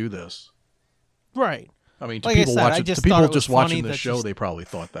 we can do this." Right. I mean, to people just watching the show, they probably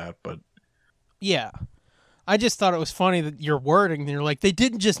thought that, but yeah. I just thought it was funny that your wording, you're like, they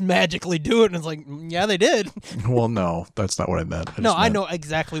didn't just magically do it, and it's like, yeah, they did. Well, no, that's not what I meant. I know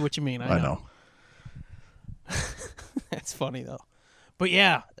exactly what you mean. I know. That's funny, though. But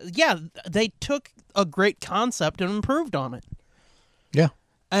yeah, they took a great concept and improved on it. Yeah.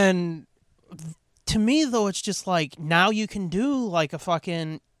 And to me, though, it's just like, now you can do like a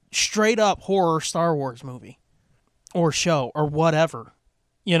fucking straight-up horror Star Wars movie or show or whatever,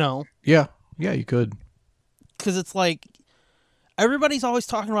 you know? Yeah, you could. Because it's like, everybody's always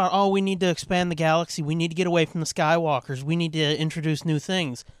talking about, oh, we need to expand the galaxy. We need to get away from the Skywalkers. We need to introduce new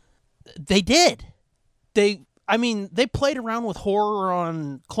things. They did. They played around with horror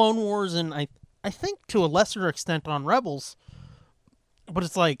on Clone Wars and I think to a lesser extent on Rebels. But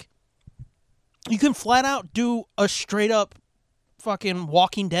it's like, you can flat out do a straight-up fucking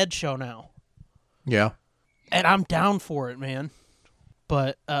Walking Dead show now. Yeah. And I'm down for it, man.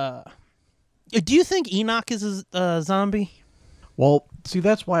 But, do you think Enoch is a zombie? Well, see,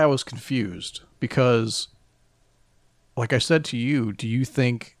 that's why I was confused. Because, like I said to you, do you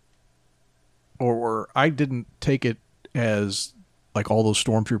think... Or I didn't take it as, like, all those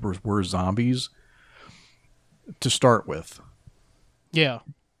stormtroopers were zombies to start with. Yeah.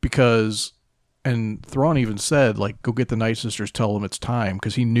 Because... And Thrawn even said, like, go get the Night Sisters, tell them it's time,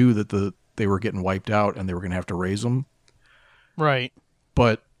 because he knew that they were getting wiped out and they were going to have to raise them. Right.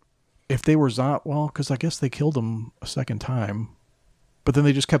 But if they were because I guess they killed them a second time. But then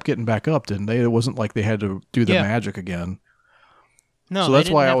they just kept getting back up, didn't they? It wasn't like they had to do the magic again. No, so that's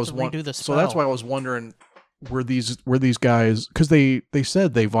why I was so that's why I was wondering, were these guys, because they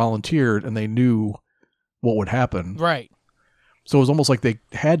said they volunteered and they knew what would happen. Right. So it was almost like they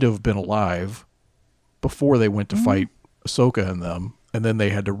had to have been alive before they went to fight Ahsoka and them, and then they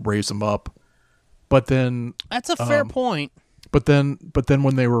had to raise them up. But then that's a fair point. But then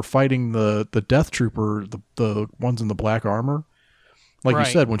when they were fighting the Death Trooper, the ones in the black armor, like you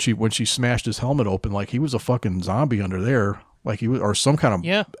said, when she smashed his helmet open, like he was a fucking zombie under there, like he was, or some kind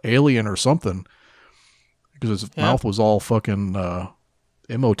of alien or something, because his mouth was all fucking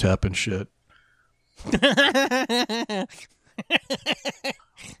Imhotep and shit.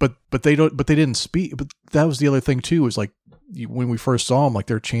 But they didn't speak. But that was the other thing too. Is like when we first saw him, like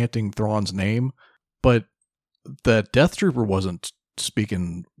they're chanting Thrawn's name, but the Death Trooper wasn't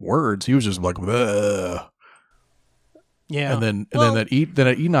speaking words. He was just like, bleh. Yeah. And then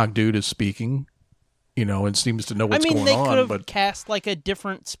that Enoch dude is speaking, and seems to know what's going on. They could have cast like a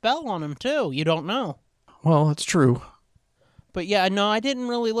different spell on him too. You don't know. Well, that's true. But yeah, no, I didn't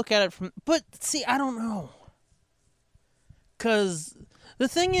really look at it from... But, see, I don't know. Because the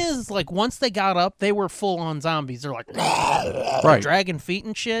thing is, like, once they got up, they were full-on zombies. They're like... Right. Dragging feet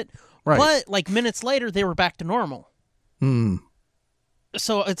and shit. Right. But, like, minutes later, they were back to normal.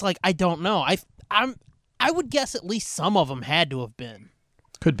 So it's like, I don't know. I would guess at least some of them had to have been.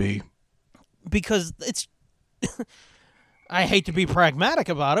 Could be. Because it's... I hate to be pragmatic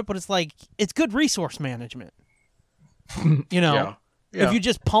about it, but it's like, it's good resource management. Yeah. If you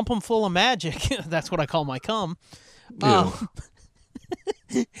just pump them full of magic, that's what I call my cum.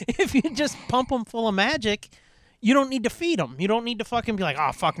 If you just pump them full of magic, you don't need to feed them. You don't need to fucking be like,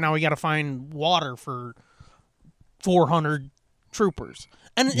 oh, fuck, now we got to find water for 400 troopers.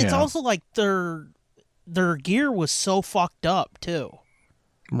 And it's also like their gear was so fucked up, too.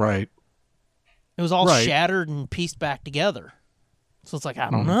 Right. It was all shattered and pieced back together. So it's like, I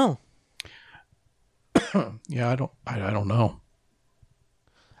don't know. Yeah, I don't know.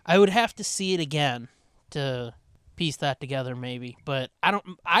 I would have to see it again to piece that together, maybe. But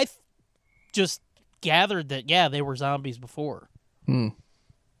I just gathered that, yeah, they were zombies before.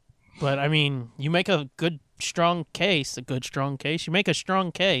 But, I mean, you make a good, strong case. You make a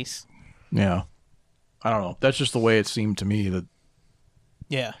strong case. Yeah. I don't know. That's just the way it seemed to me that...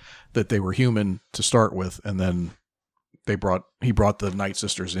 Yeah. That they were human to start with, and then he brought the Night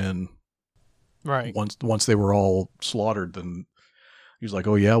Sisters in. Right. Once they were all slaughtered, then he was like,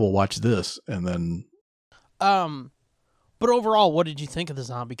 "Oh yeah, we'll watch this." And then, but overall, what did you think of the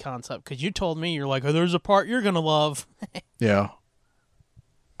zombie concept? Because you told me you're like, "Oh, there's a part you're gonna love." Yeah,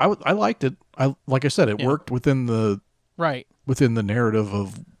 I liked it. Like I said, it worked within the narrative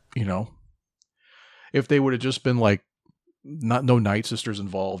of if they would have just been like no Night Sisters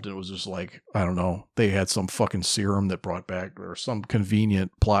involved, and it was just like, I don't know, they had some fucking serum that brought back or some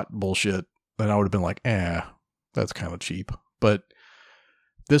convenient plot bullshit. Then I would have been like, that's kind of cheap. But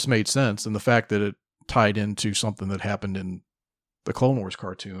this made sense, and the fact that it tied into something that happened in the Clone Wars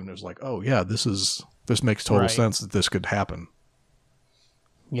cartoon, it was like, oh yeah, this makes total sense that this could happen.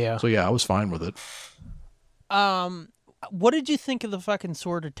 Yeah. So yeah, I was fine with it. What did you think of the fucking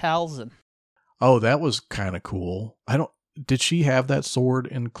Sword of Talzin? Oh, that was kind of cool. Did she have that sword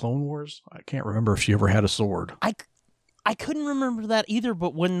in Clone Wars? I can't remember if she ever had a sword. I couldn't remember that either,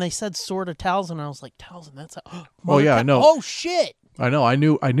 but when they said Sword of Talzin, I was like, Talzin, that's a... Oh, yeah, I know. Oh, shit! I know. I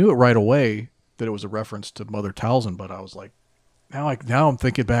knew it right away that it was a reference to Mother Talzin, but I was like, now I'm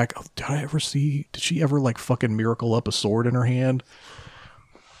thinking back, did she ever like fucking miracle up a sword in her hand?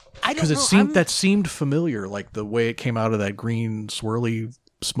 I don't know. Because that seemed familiar, like the way it came out of that green, swirly,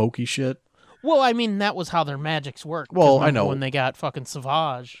 smoky shit. Well, I mean, that was how their magics worked. Well, I know. When they got fucking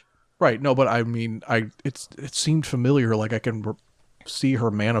Savage. Right, no, but I mean, it seemed familiar, like I can see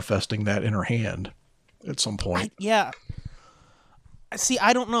her manifesting that in her hand at some point. Yeah. See,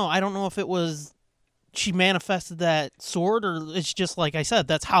 I don't know. I don't know if it was she manifested that sword, or it's just like I said,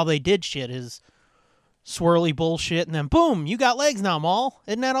 that's how they did shit, is swirly bullshit, and then boom, you got legs now, Maul.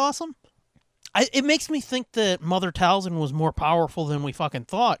 Isn't that awesome? It makes me think that Mother Talzin was more powerful than we fucking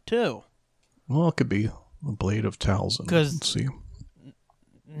thought, too. Well, it could be the Blade of Talzin. Let's see.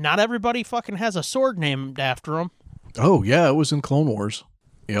 Not everybody fucking has a sword named after them. Oh, yeah, it was in Clone Wars.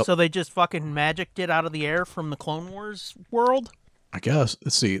 Yep. So they just fucking magicked it out of the air from the Clone Wars world? I guess.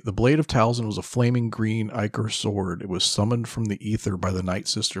 Let's see. The Blade of Talzin was a flaming green ichor sword. It was summoned from the ether by the Night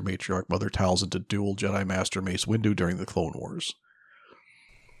Sister matriarch Mother Talzin to duel Jedi Master Mace Windu during the Clone Wars.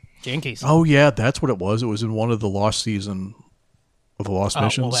 Jinkies. Oh, yeah, that's what it was. It was in one of the Lost season of the Lost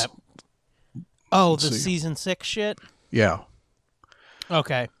Missions. The season 6 shit? Yeah.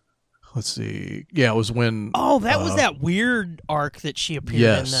 Okay. Let's see. Yeah, it was when... Oh, that was that weird arc that she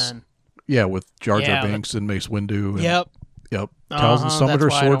appeared in then. Yeah, with Jar Jar Binks and Mace Windu. And, Yep. Talzin summoned her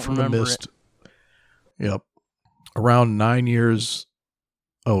sword from the mist. Yep. Around 9 years...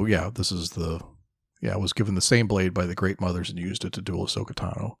 Oh, yeah, this is the... Yeah, it was given the same blade by the Great Mothers and used it to duel Ahsoka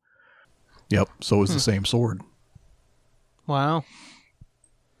Tano. Yep, so it was the same sword. Wow.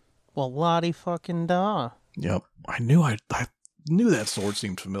 Well, Lottie fucking da. Yep. I knew that sword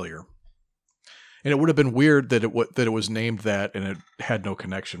seemed familiar. And it would have been weird that it was named that and it had no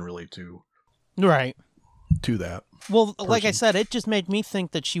connection really to that. Well, like I said, it just made me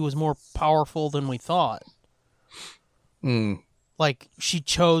think that she was more powerful than we thought. Like she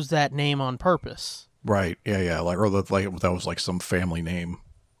chose that name on purpose. Right. Yeah. Like that was like some family name.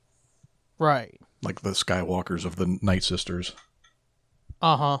 Right. Like the Skywalkers of the Night Sisters.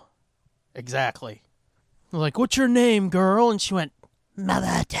 Uh-huh. Exactly. Like, what's your name, girl? And she went,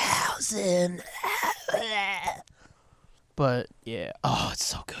 Mother Townsend. But, yeah. Oh, it's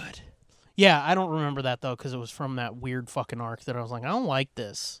so good. Yeah, I don't remember that, though, because it was from that weird fucking arc that I was like, I don't like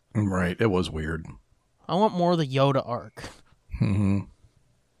this. Right. It was weird. I want more of the Yoda arc. Mm-hmm.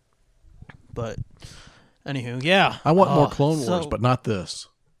 But, anywho, yeah. I want more Clone Wars, but not this.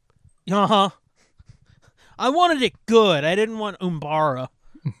 Uh-huh. I wanted it good. I didn't want Umbara.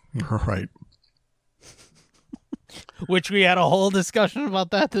 Right. Which we had a whole discussion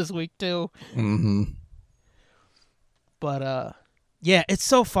about that this week, too. Mm-hmm. But, yeah, it's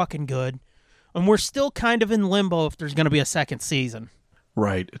so fucking good. And we're still kind of in limbo if there's going to be a second season.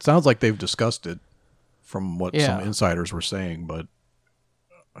 Right. It sounds like they've discussed it from what some insiders were saying, but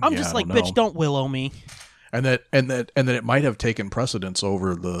I'm just like, bitch, don't willow me. And that it might have taken precedence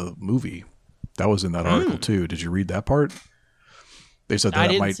over the movie. That was in that article too. Did you read that part? They said that I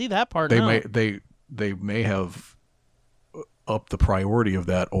didn't see that part. They may have upped the priority of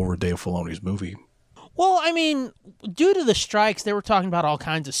that over Dave Filoni's movie. Well, I mean, due to the strikes, they were talking about all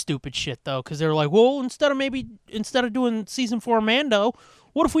kinds of stupid shit, though, because they were like, well, instead of doing season 4 Mando,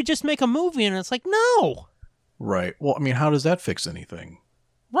 what if we just make a movie? And it's like, no. Right. Well, I mean, how does that fix anything?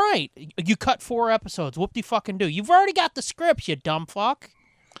 Right. You cut 4 episodes. Whoop-de-fucking-do. You've already got the scripts, you dumb fuck.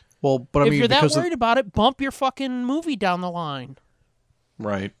 Well, but I mean, if you're that worried about it, bump your fucking movie down the line.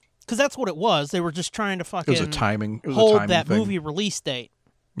 Right. Because that's what it was. They were just trying to fucking hold that thing. Movie release date.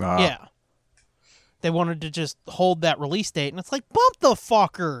 Yeah. They wanted to just hold that release date, and it's like, bump the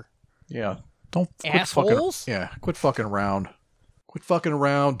fucker. Yeah. Don't assholes. Quit fucking around. Quit fucking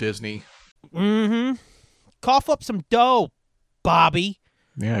around, Disney. Mm-hmm. Cough up some dough, Bobby.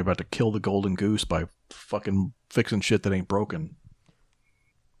 Yeah, you're about to kill the golden goose by fucking fixing shit that ain't broken.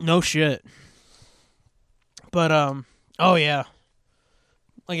 No shit. But, oh yeah.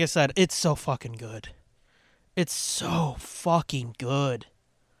 Like I said, it's so fucking good. It's so fucking good.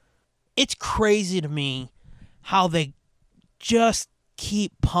 It's crazy to me how they just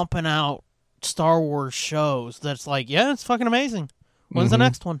keep pumping out Star Wars shows that's like, yeah, it's fucking amazing. When's the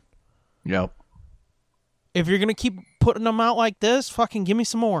next one? Yep. If you're going to keep putting them out like this, fucking give me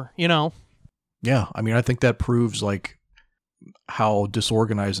some more, you know? Yeah, I mean, I think that proves, like, how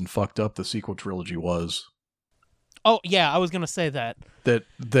disorganized and fucked up the sequel trilogy was. Oh, yeah, I was going to say that. That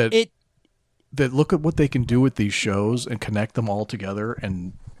look at what they can do with these shows and connect them all together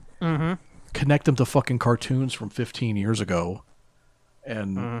and connect them to fucking cartoons from 15 years ago.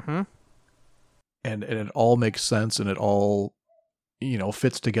 And and it all makes sense and it all, you know,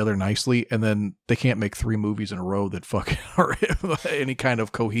 fits together nicely. And then they can't make 3 movies in a row that fucking are any kind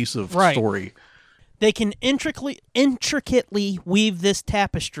of cohesive story. They can intricately weave this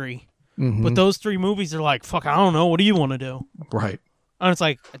tapestry. But those 3 movies are like, fuck, I don't know. What do you want to do? Right. And it's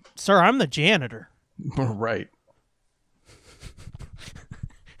like, sir, I'm the janitor. Right.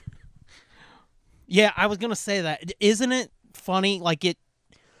 Yeah, I was going to say that. Isn't it funny? Like,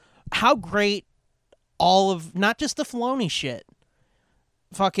 how great all of, not just the Filoni shit,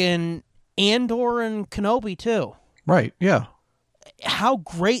 fucking Andor and Kenobi, too. Right, yeah. How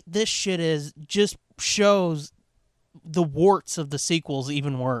great this shit is just shows the warts of the sequels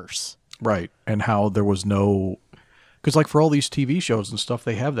even worse. Right, and how there was no... Because, like, for all these TV shows and stuff,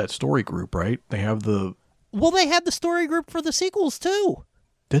 they have that story group, right? They have the... Well, they had the story group for the sequels, too.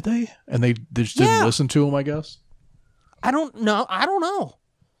 Did they? And they just didn't listen to them, I guess? I don't know.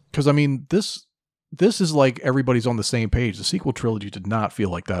 Because, I mean, this is like everybody's on the same page. The sequel trilogy did not feel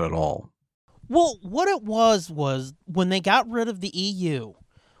like that at all. Well, what it was when they got rid of the EU,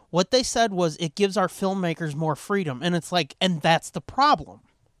 what they said was it gives our filmmakers more freedom. And it's like, and that's the problem.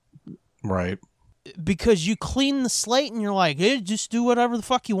 Right. Because you clean the slate and you're like, hey, just do whatever the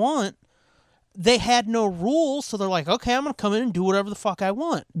fuck you want. They had no rules, so they're like, okay, I'm going to come in and do whatever the fuck I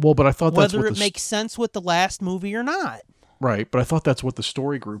want. Well, but I thought that's whether it makes sense with the last movie or not. Right, but I thought that's what the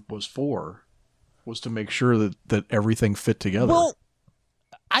story group was for, was to make sure that everything fit together. Well,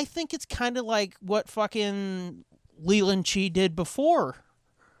 I think it's kind of like what fucking Leland Chi did before,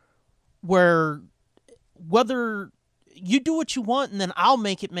 where whether you do what you want and then I'll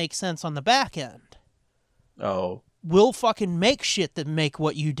make it make sense on the back end. Oh. We'll fucking make shit that make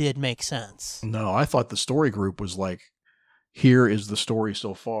what you did make sense. No, I thought the story group was like, here is the story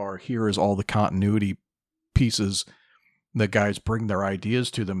so far. Here is all the continuity pieces. The guys bring their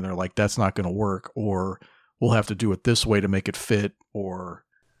ideas to them and they're like, that's not going to work, or we'll have to do it this way to make it fit, or...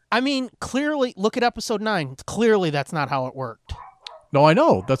 I mean, clearly, look at episode 9. Clearly that's not how it worked. No, I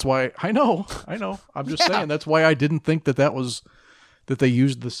know. That's why... I know. I'm just saying. That's why I didn't think that they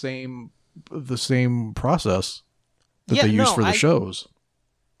used the same process that they used for the shows.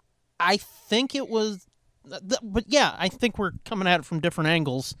 I think it was But yeah, I think we're coming at it from different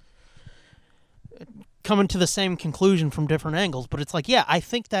angles, coming to the same conclusion from different angles. But it's like, yeah, I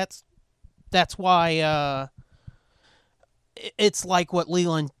think that's why it's like what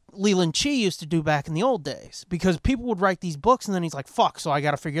Leland Chi used to do back in the old days, because people would write these books and then he's like, fuck, so I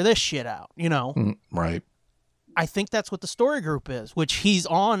got to figure this shit out, you know? Right. I think that's what the story group is, which he's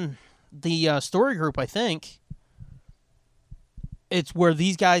on the story group, I think. It's where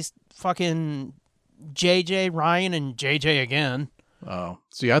these guys fucking JJ, Ryan, and JJ again. Oh.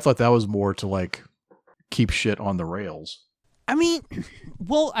 See, I thought that was more to, like, keep shit on the rails. I mean...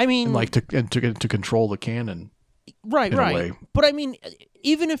 And, like, to control the canon. Right. But, I mean,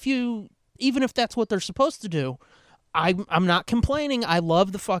 even if that's what they're supposed to do, I'm not complaining. I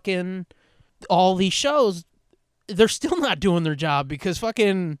love the fucking... all these shows. They're still not doing their job, because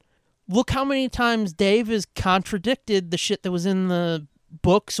fucking... look how many times Dave has contradicted the shit that was in the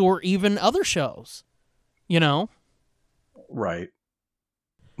books or even other shows, you know? Right.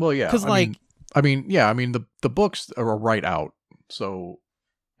 Well, yeah. Because, the books are right out. So,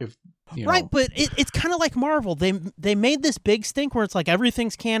 if you know. Right, but it's kind of like Marvel. They made this big stink where it's like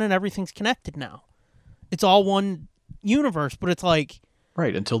everything's canon, everything's connected now. It's all one universe, but it's like...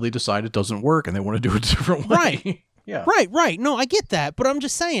 Right, until they decide it doesn't work and they want to do it a different way. Right. Yeah. Right. No, I get that, but I'm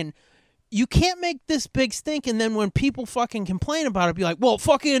just saying... You can't make this big stink, and then when people fucking complain about it, be like, well,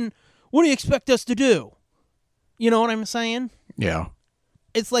 fucking, what do you expect us to do? You know what I'm saying? Yeah.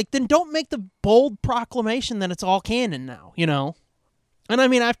 It's like, then don't make the bold proclamation that it's all canon now, you know? And I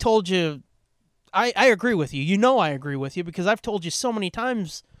mean, I've told you, I agree with you. You know I agree with you, because I've told you so many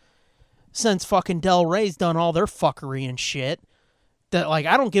times since fucking Del Rey's done all their fuckery and shit that, like,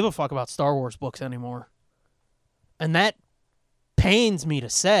 I don't give a fuck about Star Wars books anymore. And that pains me to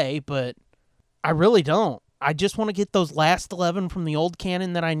say, but I really don't. I just want to get those last 11 from the old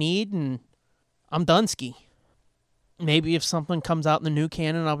canon that I need, and I'm doneski. Maybe if something comes out in the new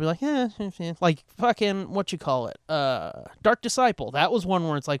canon, I'll be like, like fucking, what you call it? Dark Disciple. That was one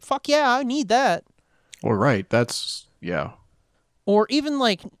where it's like, fuck yeah, I need that. Well, right. That's, yeah. Or even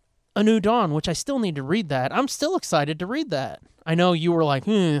like A New Dawn, which I still need to read that. I'm still excited to read that. I know you were like,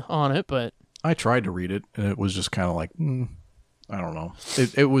 on it, but... I tried to read it, and it was just kind of like, I don't know.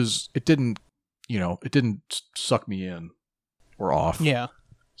 It didn't suck me in or off. Yeah.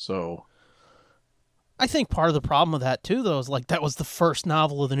 So. I think part of the problem with that too, though, is like that was the first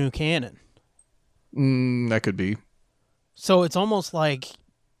novel of the new canon. That could be. So it's almost like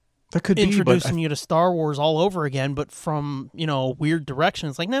that could introducing you to Star Wars all over again, but from, a weird direction.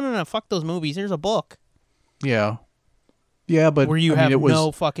 It's like, no, fuck those movies. Here's a book. Yeah. Yeah, but where you have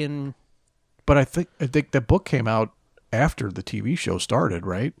no fucking. But I think that book came out after the TV show started,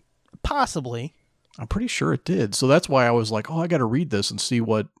 right? Possibly. I'm pretty sure it did. So that's why I was like, I got to read this and see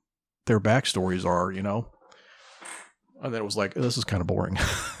what their backstories are, you know? And then it was like, this is kind of boring.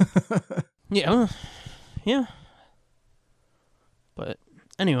 Yeah. But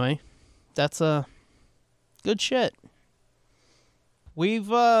anyway, that's good shit.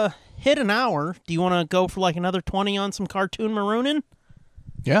 We've hit an hour. Do you want to go for like another 20 on some cartoon marooning?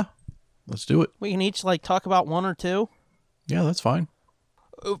 Yeah. Let's do it. We can each like talk about one or two. Yeah, that's fine.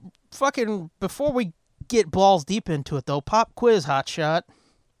 Fucking before we get balls deep into it though, pop quiz, hotshot.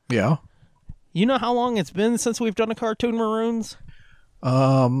 Yeah. You know how long it's been since we've done a cartoon Maroons?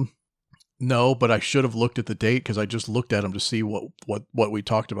 No, but I should have looked at the date because I just looked at them to see what we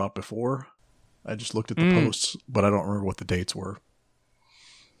talked about before. I just looked at the posts, but I don't remember what the dates were.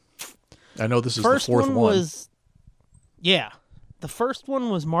 I know this is the fourth one. The first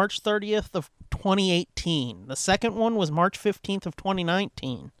one was March 30th of 2018. The second one was March 15th of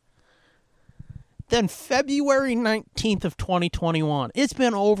 2019. Then February 19th of 2021. It's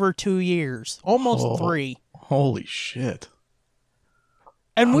been over 2 years. Almost 3. Holy shit.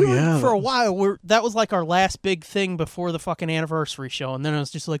 And we were, for a while, that was like our last big thing before the fucking anniversary show. And then I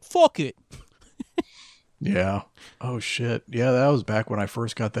was just like, fuck it. Yeah. Oh, shit. Yeah, that was back when I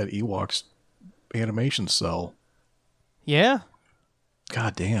first got that Ewoks animation cell. Yeah?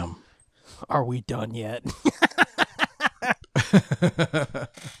 God damn. Are we done yet?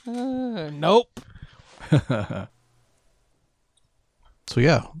 Nope. So,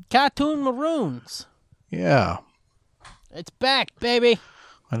 yeah. Cartoon Maroons. Yeah. It's back, baby.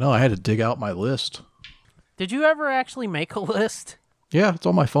 I know. I had to dig out my list. Did you ever actually make a list? Yeah, it's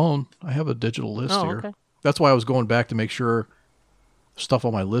on my phone. I have a digital list here. Okay. That's why I was going back to make sure stuff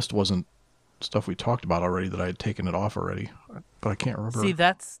on my list wasn't stuff we talked about already, that I had taken it off already. But I can't remember. See,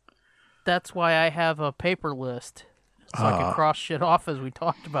 that's why I have a paper list. So I could cross shit off as we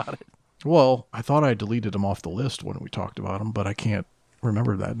talked about it. Well, I thought I deleted them off the list when we talked about them, but I can't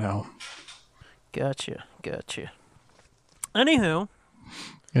remember that now. Gotcha. Anywho,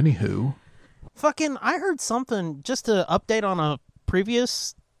 fucking, I heard something, just to update on a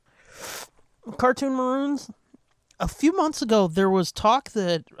previous cartoon Maroons. A few months ago, there was talk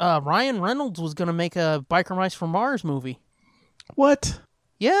that Ryan Reynolds was going to make a Biker Mice from Mars movie. What?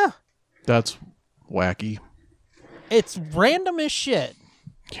 Yeah. That's wacky. It's random as shit.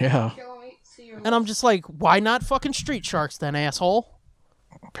 Yeah. And I'm just like, why not fucking Street Sharks then, asshole?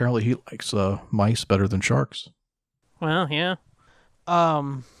 Apparently he likes mice better than sharks. Well, yeah.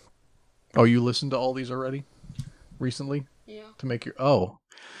 Oh, you listened to all these already? Recently? Yeah. To make your... Oh.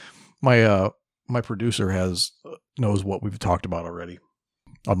 My producer knows what we've talked about already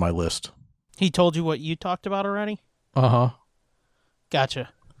on my list. He told you what you talked about already? Uh-huh. Gotcha.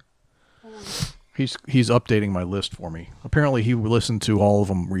 He's updating my list for me. Apparently he listened to all of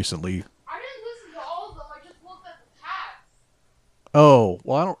them recently. I didn't listen to all of them. I just looked at the tags. Oh,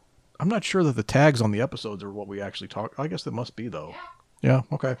 well, I'm not sure that the tags on the episodes are what we actually talk. I guess that must be, though. Yeah,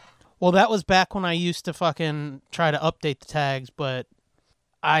 okay. Well, that was back when I used to fucking try to update the tags, but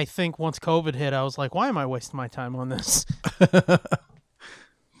I think once COVID hit, I was like, why am I wasting my time on this?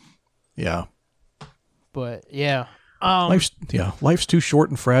 Yeah. But, yeah. Life's too short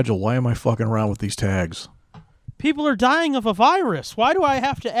and fragile. Why am I fucking around with these tags? People are dying of a virus. Why do I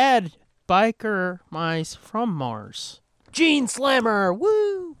have to add Biker Mice from Mars? Gene Slammer!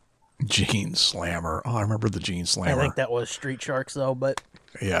 Woo! Gene Slammer. Oh, I remember the Gene Slammer. I think that was Street Sharks, though, but...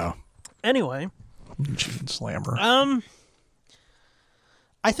 Yeah. Anyway. Gene Slammer.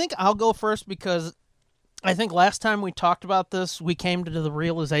 I think I'll go first because I think last time we talked about this, we came to the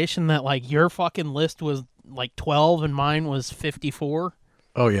realization that, like, your fucking list was, like, 12 and mine was 54.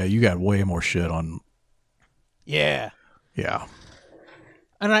 Oh, yeah, you got way more shit on... Yeah. Yeah.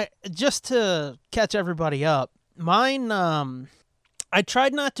 And just to catch everybody up, mine, I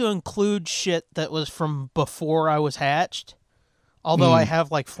tried not to include shit that was from before I was hatched, although I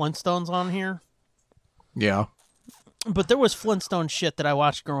have, like, Flintstones on here. Yeah. But there was Flintstone shit that I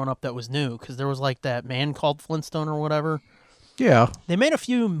watched growing up that was new, because there was, like, that Man Called Flintstone or whatever. Yeah. They made a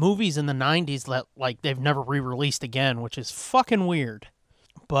few movies in the 90s that, like, they've never re-released again, which is fucking weird.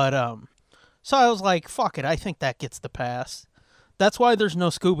 But, so I was like, fuck it, I think that gets the pass. That's why there's no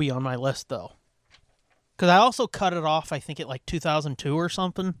Scooby on my list, though. Because I also cut it off, I think, at, like, 2002 or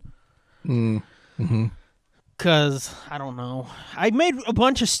something. Mm-hmm. Because, I don't know. I made a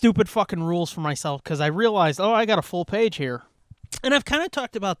bunch of stupid fucking rules for myself because I realized, I got a full page here. And I've kind of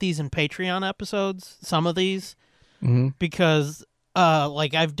talked about these in Patreon episodes, some of these, because,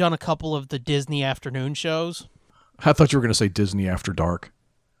 like, I've done a couple of the Disney afternoon shows. I thought you were going to say Disney After Dark.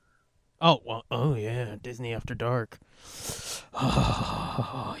 Oh, well, oh, yeah, Disney After Dark.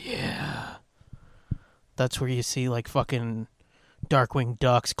 Oh, yeah. That's where you see, like, fucking Darkwing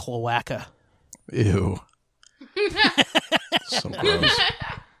Duck's Cloaca. Ew. So gross.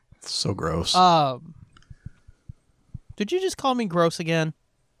 So gross. Did you just call me gross again?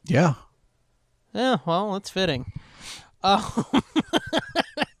 Yeah. Yeah, well, it's fitting. Well,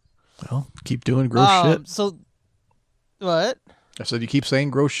 keep doing gross shit. So, what? I said you keep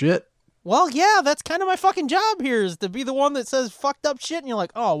saying gross shit. Well, yeah, that's kind of my fucking job here, is to be the one that says fucked up shit, and you're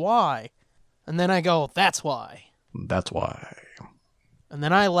like, oh, why? And then I go, that's why. That's why. And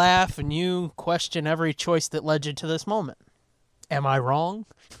then I laugh, and you question every choice that led you to this moment. Am I wrong?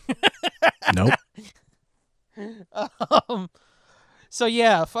 Nope. So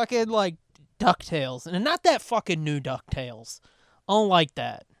yeah, fucking like DuckTales, and not that fucking new DuckTales. I don't like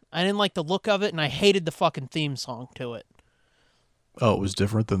that. I didn't like the look of it, and I hated the fucking theme song to it. Oh, it was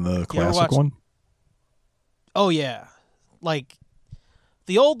different than the classic one? Oh yeah, like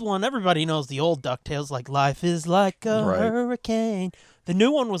the old one. Everybody knows the old DuckTales. Like life is like a hurricane. The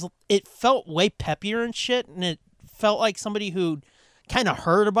new one it felt way peppier and shit, and it felt like somebody who kind of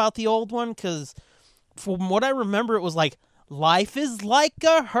heard about the old one, because from what I remember, it was like, life is like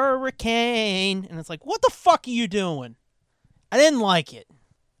a hurricane. And it's like, what the fuck are you doing? I didn't like it.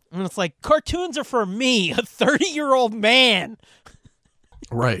 And it's like, cartoons are for me, a 30-year-old man.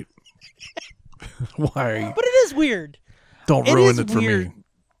 Right. Why? But it is weird. Don't ruin it for me.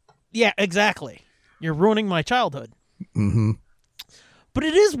 Yeah, exactly. You're ruining my childhood. Mm-hmm. But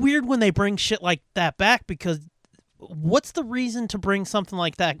it is weird when they bring shit like that back, because what's the reason to bring something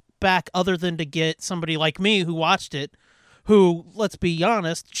like that back other than to get somebody like me who watched it, who, let's be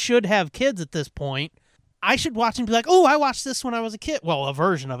honest, should have kids at this point. I should watch and be like, oh, I watched this when I was a kid. Well, a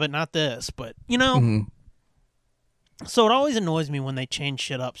version of it, not this, but, you know. Mm-hmm. So it always annoys me when they change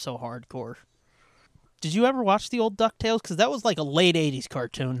shit up so hardcore. Did you ever watch the old DuckTales? Because that was like a late 80s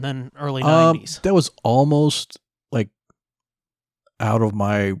cartoon, then early 90s. That was almost like, out of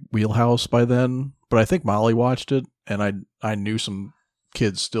my wheelhouse by then, but I think Molly watched it, and I knew some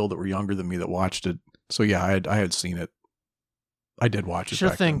kids still that were younger than me that watched it. So yeah, I had seen it. I did watch it. Sure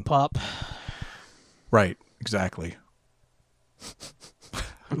back thing, then. pup. Right, exactly.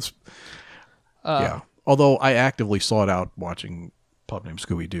 Yeah. Although I actively sought out watching Pup Named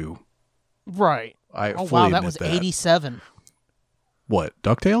Scooby-Doo. Right. I Oh, fully wow, that admit was 87. What,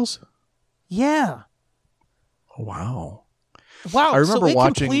 DuckTales? Yeah. Oh, wow. Wow, I remember so it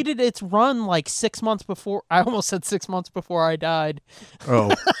watching... completed its run like 6 months before... I almost said 6 months before I died.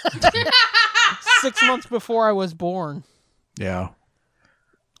 Oh. 6 months before I was born. Yeah.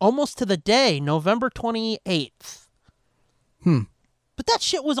 Almost to the day, November 28th. But that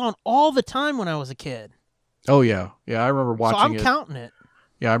shit was on all the time when I was a kid. Oh, yeah. Yeah, I remember watching so I'm it. Counting it.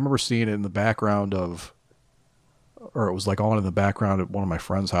 Yeah, I remember seeing it in the background of... Or it was like on in the background at one of my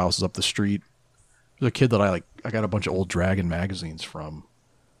friend's houses up the street. There's a kid that I got a bunch of old Dragon magazines from.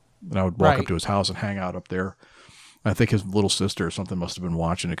 And I would walk up to his house and hang out up there. I think his little sister or something must have been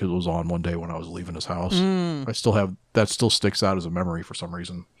watching it because it was on one day when I was leaving his house. I still have... That still sticks out as a memory for some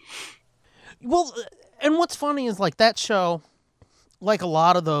reason. Well, and what's funny is like that show... Like a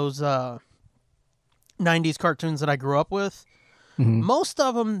lot of those 90s cartoons that I grew up with, most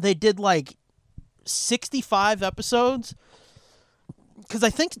of them, they did like 65 episodes. Because I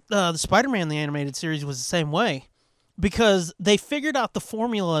think the Spider-Man, the animated series, was the same way. Because they figured out the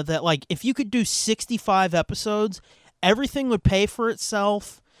formula that, like, if you could do 65 episodes, everything would pay for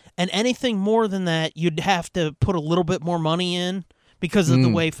itself. And anything more than that, you'd have to put a little bit more money in because of the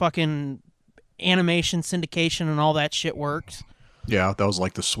way fucking animation, syndication, and all that shit works. Yeah, that was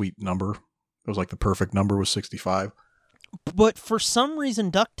like the sweet number. It was like the perfect number was 65. But for some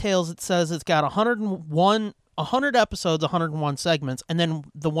reason, DuckTales, it says it's got 100 episodes, 101 segments, and then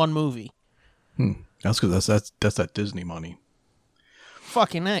the one movie. That's because that's that Disney money.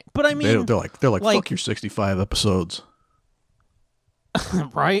 Fucking A. But I mean... They're like, fuck your 65 episodes.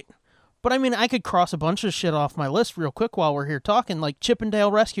 Right? But I mean, I could cross a bunch of shit off my list real quick while we're here talking, like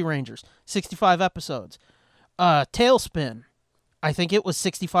Chippendale Rescue Rangers, 65 episodes. Tailspin. I think it was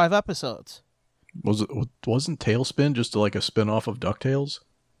 65 episodes. Wasn't Tailspin just like a spin-off of DuckTales?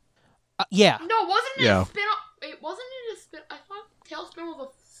 Yeah. No, wasn't it a spin-off? It wasn't it a spin... I thought Tailspin was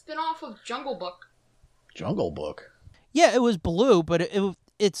a spin-off of Jungle Book. Jungle Book? Yeah, it was Blue, but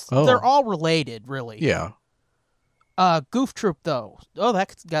it's they're all related, really. Yeah. Goof Troop, though. Oh,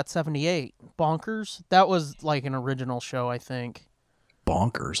 that got 78. Bonkers. That was like an original show, I think.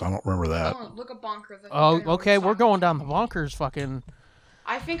 Bonkers. I don't remember that. Oh, look at Bonkers. Oh, okay. We're going down the Bonkers fucking...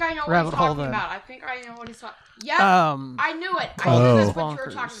 I think I know what he's talking about. I think I know what he's talking... Yeah, I knew it. I knew that's what you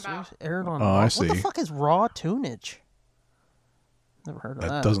were talking about. Aired on I see. What the fuck is Raw Tunage? Never heard of that.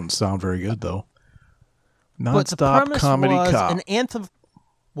 That doesn't sound very good, though. Non-stop comedy cop. An anthem...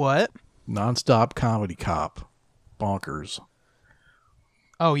 What? Non-stop comedy cop. Bonkers.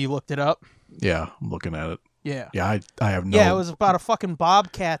 Oh, you looked it up? Yeah, I'm looking at it. Yeah. Yeah, I have no... Yeah, it was about a fucking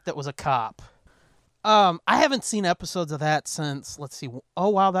bobcat that was a cop. I haven't seen episodes of that since, let's see. Oh,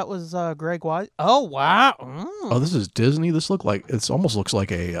 wow, that was Greg Wise. Oh, wow. Oh, this is Disney? This almost looks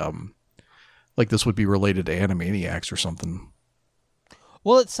like a, like this would be related to Animaniacs or something.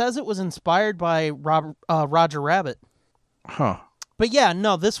 Well, it says it was inspired by Roger Rabbit. Huh. But yeah,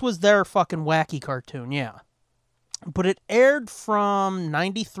 no, this was their fucking wacky cartoon, yeah. But it aired from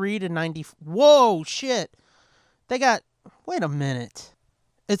 93 to 90... Whoa, shit. They got... Wait a minute.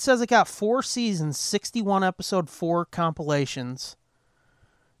 It says it got 4 seasons, 61 episode, 4 compilations.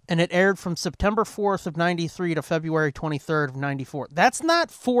 And it aired from September 4th of 93 to February 23rd of 94. That's not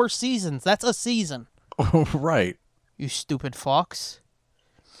 4 seasons. That's a season. Oh, right. You stupid fox.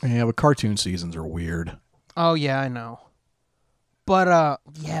 Yeah, but cartoon seasons are weird. Oh, yeah, I know. But,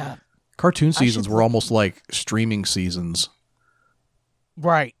 yeah. Cartoon seasons were almost like streaming seasons.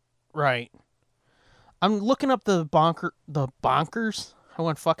 Right. I'm looking up the bonkers. I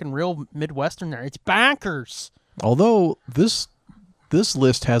went fucking real Midwestern there. It's bonkers. Although this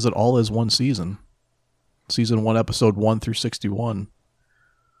list has it all as one season. Season 1, episode 1 through 61.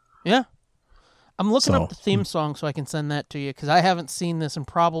 Yeah. I'm looking up the theme song so I can send that to you because I haven't seen this in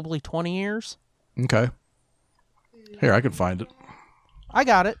probably 20 years. Okay. Here, I can find it. I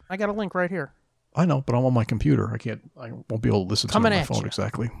got it. I got a link right here. I know, but I'm on my computer. I won't be able to listen to it on my phone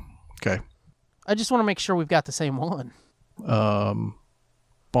exactly. Okay. I just want to make sure we've got the same one.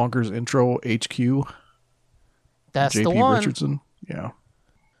 Bonkers Intro HQ. That's the JP one. Richardson. Yeah.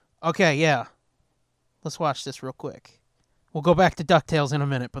 Okay, yeah. Let's watch this real quick. We'll go back to DuckTales in a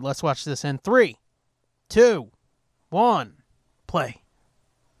minute, but let's watch this in 3, 2, 1, play.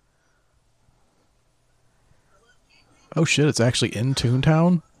 Oh shit! It's actually in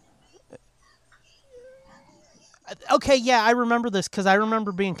Toontown. Okay, yeah, I remember this because I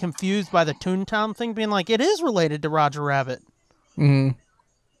remember being confused by the Toontown thing, being like, it is related to Roger Rabbit. Mm-hmm.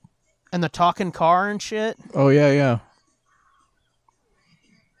 And the talking car and shit. Oh, yeah.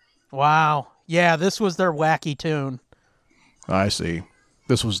 Wow. Yeah, this was their wacky tune. I see.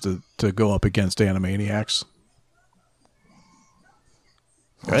 This was to go up against Animaniacs.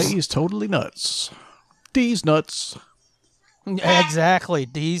 He's totally nuts. D's nuts. Exactly.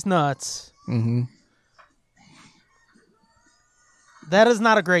 D's nuts. Mm-hmm. That is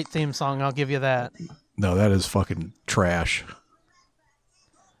not a great theme song, I'll give you that. No, that is fucking trash.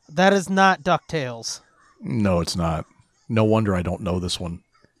 That is not DuckTales. No, it's not. No wonder I don't know this one.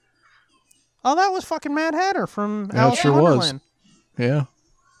 Oh, that was fucking Mad Hatter from Yeah, Alice it sure in Wonderland. Was. Yeah.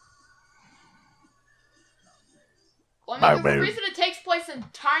 Well, I mean, there's a reason it takes place in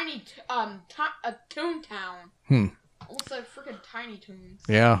Toontown. Looks like freaking Tiny Toons.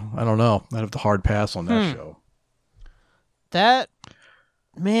 Yeah, I don't know. I'd have to hard pass on that show. That,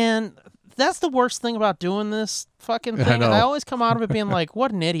 man, that's the worst thing about doing this fucking thing. I always come out of it being like,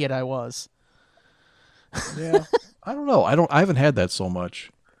 what an idiot I was. Yeah. I don't know. I haven't had that so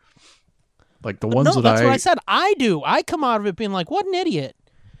much. Like the ones that's what I said. I do. I come out of it being like, what an idiot.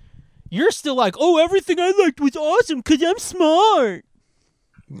 You're still like, oh, everything I liked was awesome because I'm smart.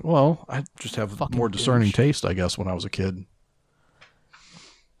 Well, I just have fucking more discerning taste, I guess, when I was a kid.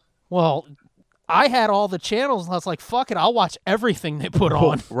 Well, I had all the channels, and I was like, fuck it, I'll watch everything they put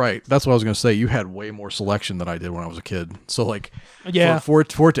on. Right. That's what I was going to say. You had way more selection than I did when I was a kid. So, like, yeah. for it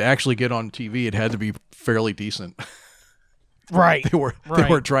to actually get on TV, it had to be fairly decent. Right. They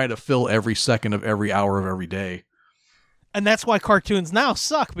were trying to fill every second of every hour of every day. And that's why cartoons now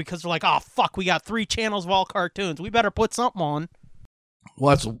suck, because they're like, oh, fuck, we got 3 channels of all cartoons. We better put something on.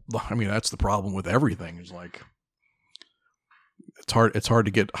 Well, that's the problem with everything. Is like, it's hard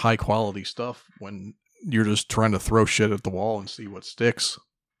to get high quality stuff when you're just trying to throw shit at the wall and see what sticks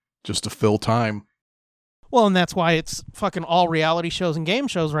just to fill time. Well, and that's why it's fucking all reality shows and game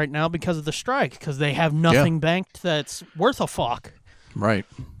shows right now because of the strike, because they have nothing banked that's worth a fuck. Right.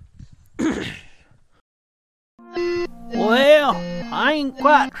 Well, I ain't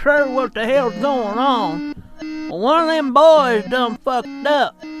quite sure what the hell's going on. One of them boys done fucked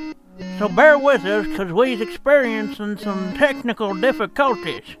up. So bear with us, because we's experiencing some technical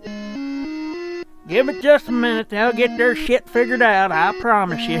difficulties. Give it just a minute, they'll get their shit figured out, I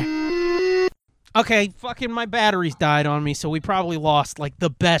promise you. Okay, fucking my batteries died on me, so we probably lost, like, the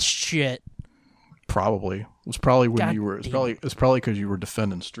best shit. Probably. It was probably when God you were... damn. It's probably because you were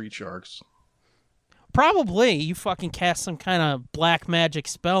defending Street Sharks. Probably. You fucking cast some kind of black magic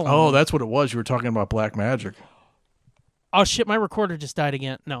spell on Oh, me. that's what it was. You were talking about black magic. Oh, shit, my recorder just died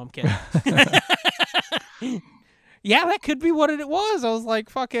again. No, I'm kidding. Yeah, that could be what it was. I was like,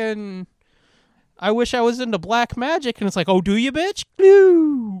 fucking... I wish I was into black magic. And it's like, oh, do you, bitch?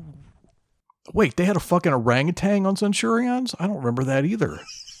 No. Wait, they had a fucking orangutan on Centurions? I don't remember that either.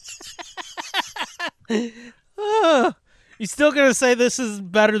 You still gonna say this is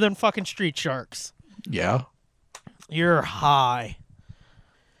better than fucking Street Sharks? Yeah. You're high.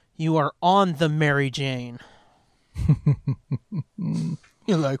 You are on the Mary Jane.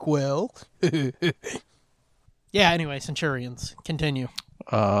 You're like, well. Yeah, anyway, Centurions. Continue.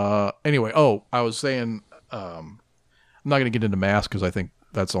 Anyway, I was saying, I'm not going to get into Mask because I think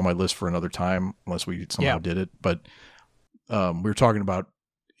that's on my list for another time, unless we somehow did it. But we were talking about,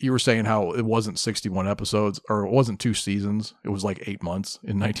 you were saying how it wasn't 61 episodes, or it wasn't 2 seasons. It was like 8 months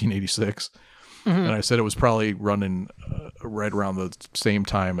in 1986. Mm-hmm. And I said it was probably running right around the same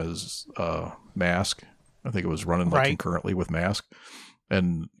time as Mask. I think it was running like concurrently with Mask.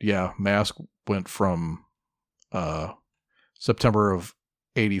 And yeah, Mask went from September of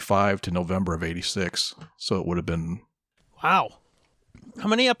 85 to November of 86. So it would have been... Wow. How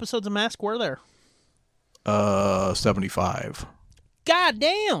many episodes of Mask were there? 75. God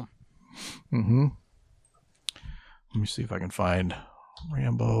damn. Mm-hmm. Let me see if I can find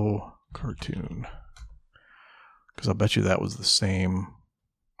Rambo cartoon. Because I bet you that was the same.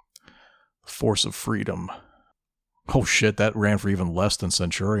 Force of Freedom. Oh shit, that ran for even less than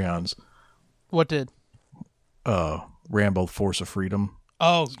Centurions. What did? Rambo Force of Freedom.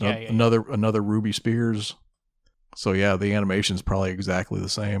 Oh, yeah. Another Ruby Spears. So yeah, the animation's probably exactly the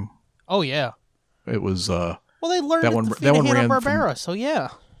same. Oh yeah. It was well, they learned that one ran Hanna-Barbera, so yeah.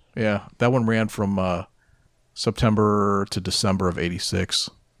 Yeah, that one ran from September to December of 86.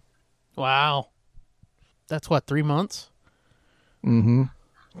 Wow. That's what, 3 months? Mm-hmm.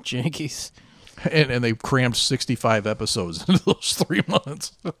 Jinkies. And they crammed 65 episodes into those 3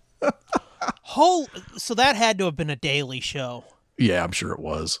 months. So that had to have been a daily show. Yeah, I'm sure it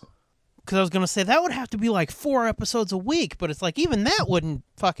was. Because I was going to say, that would have to be like 4 episodes a week, but it's like, even that wouldn't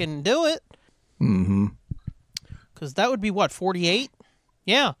fucking do it. Mm-hmm. Because that would be, what, 48?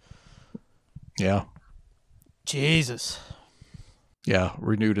 Yeah. Yeah. Jesus. Yeah,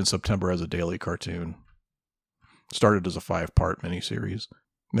 renewed in September as a daily cartoon. Started as a 5-part miniseries.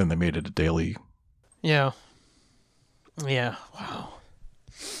 Then they made it a daily. Yeah. Yeah, wow.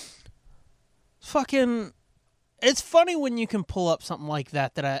 Fucking... It's funny when you can pull up something like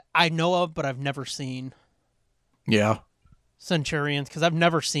that I know of, but I've never seen. Yeah. Centurions, because I've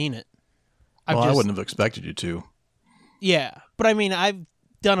never seen it. I wouldn't have expected you to. Yeah, but I mean, I've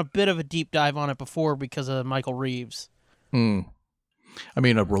done a bit of a deep dive on it before because of Michael Reeves. I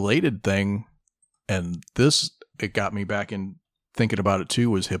mean, a related thing, and it got me back in thinking about it too,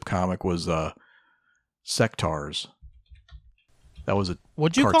 was hip comic, was Sectars. That was a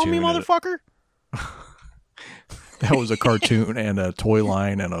What'd you call me, motherfucker? That was a cartoon and a toy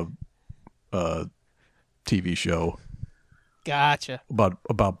line and a TV show. Gotcha.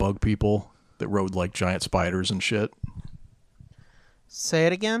 About bug people that rode like giant spiders and shit. Say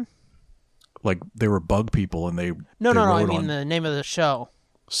it again? Like they were bug people and they No, I mean the name of the show.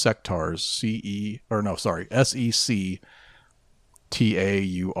 Sectars, Sectaurs.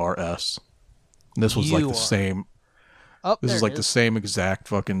 And this was like the same. Oh, this is like the same exact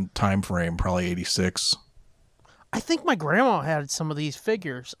fucking time frame, probably 86. I think my grandma had some of these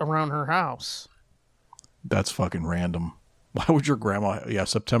figures around her house. That's fucking random. Why would your grandma? Yeah,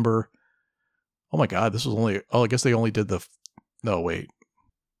 September. Oh my God, this was only. Oh, I guess they only did the. No, wait.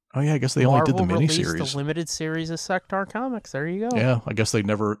 Oh yeah, I guess they only did the miniseries. Released a limited series of Sectar comics. There you go. Yeah, I guess they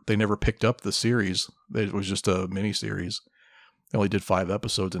never picked up the series. It was just a miniseries. They only did 5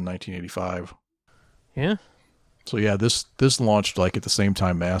 episodes in 1985. Yeah. So yeah, this launched like at the same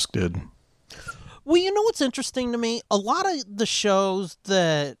time Mask did. Well, you know what's interesting to me? A lot of the shows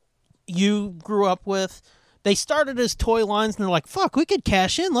that you grew up with, they started as toy lines, and they're like, fuck, we could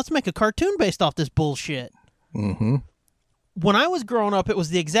cash in. Let's make a cartoon based off this bullshit. Mm-hmm. When I was growing up, it was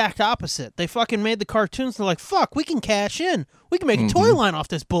the exact opposite. They fucking made the cartoons, and they're like, fuck, we can cash in. We can make a toy line off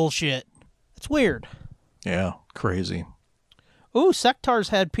this bullshit. It's weird. Yeah, crazy. Ooh, Sectars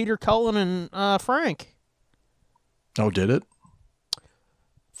had Peter Cullen and Frank. Oh, did it?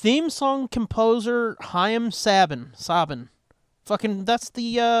 Theme song composer Chaim Sabin. Fucking, that's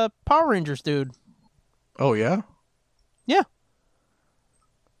the Power Rangers dude. Oh, yeah? Yeah.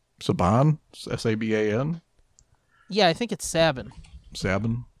 Saban? Saban? Yeah, I think it's Sabin.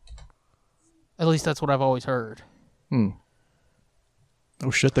 Sabin? At least that's what I've always heard. Oh,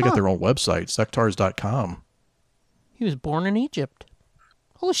 shit, they got their own website, sectars.com. He was born in Egypt.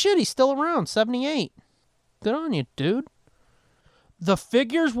 Holy shit, he's still around, 78. Good on you, dude. The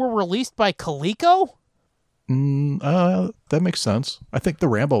figures were released by Coleco? That makes sense. I think the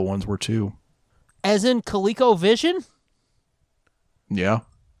Rambo ones were too. As in Coleco Vision? Yeah.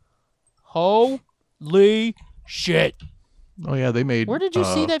 Holy shit. Oh, yeah, they made... Where did you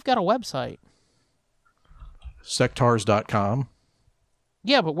see they've got a website? Sectars.com.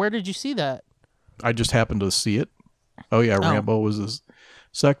 Yeah, but where did you see that? I just happened to see it. Oh, yeah, Rambo was this.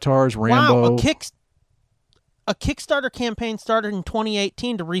 Sectars, Rambo... Wow, a Kickstarter campaign started in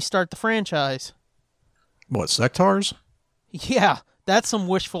 2018 to restart the franchise. What, Sectars? Yeah, that's some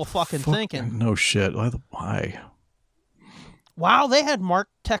wishful fucking thinking. No shit. Why? Wow, they had Mark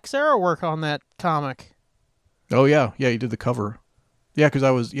Texera work on that comic. Oh, yeah. Yeah, he did the cover. Yeah, because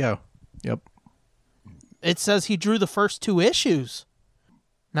I was... Yeah. Yep. It says he drew the first 2 issues.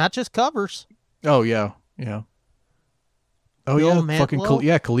 Not just covers. Oh, yeah. Yeah. Oh, Bill yeah. Fucking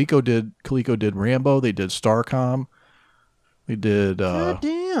Coleco did Rambo. They did Starcom. They did... God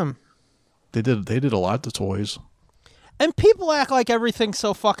damn. They did a lot to toys. And people act like everything's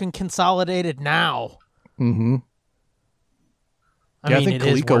so fucking consolidated now. Mm-hmm. I think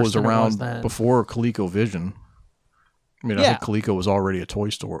Coleco was around before ColecoVision. I mean, I think Coleco was already a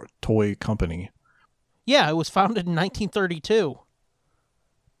toy company. Yeah, it was founded in 1932.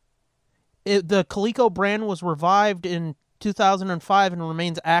 The Coleco brand was revived in 2005 and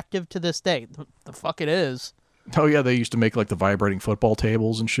remains active to this day. The fuck it is. Oh, yeah, they used to make like the vibrating football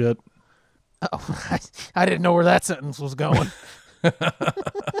tables and shit. Oh, I didn't know where that sentence was going.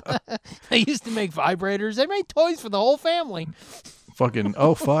 They used to make vibrators. They made toys for the whole family. Fucking,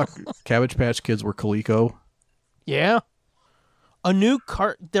 oh, fuck. Cabbage Patch Kids were Coleco. Yeah.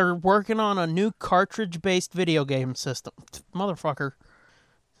 They're working on a new cartridge-based video game system. Motherfucker.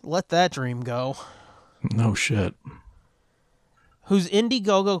 Let that dream go. No shit. Whose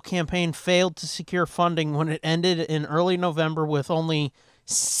Indiegogo campaign failed to secure funding when it ended in early November with only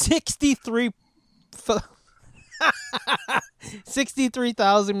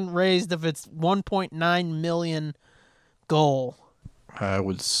 63,000 raised of its 1.9 million goal. I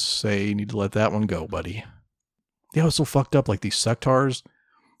would say you need to let that one go, buddy. Yeah, it was so fucked up. Like these sectars,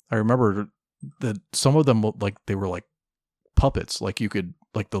 I remember that some of them, like they were like puppets. Like you could,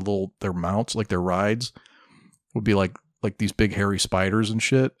 like their mounts, like their rides would be like these big hairy spiders and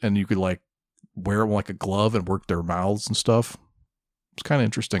shit. And you could like wear them like a glove and work their mouths and stuff. It's kind of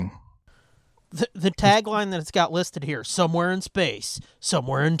interesting. The tagline that it's got listed here: somewhere in space,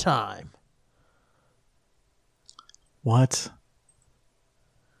 somewhere in time. What?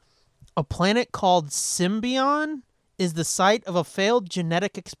 A planet called Symbion is the site of a failed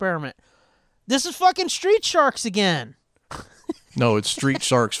genetic experiment. This is fucking Street Sharks again. No, it's Street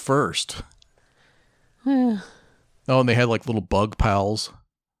Sharks first. Oh, and they had like little bug pals,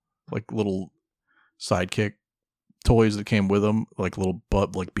 like little sidekick toys that came with them, like little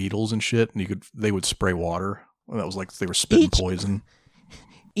like beetles and shit, and they would spray water. And that was like they were spitting poison.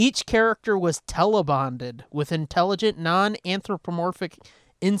 Each character was telebonded with intelligent, non-anthropomorphic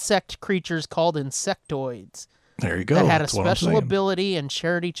insect creatures called insectoids. There you go. That had a special ability and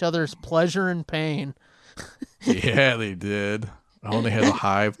shared each other's pleasure and pain. Yeah, they did. Oh, and they had a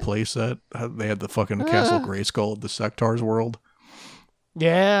hive playset. They had the fucking Castle Grayskull of the Sectars world.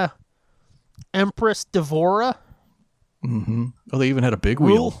 Yeah. Empress Devora. Mm-hmm. Oh, they even had a big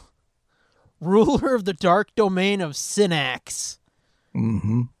wheel. Ruler of the dark domain of Synax.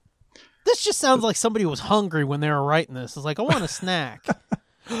 Mm-hmm. This just sounds like somebody was hungry when they were writing this. It's like, I want a snack.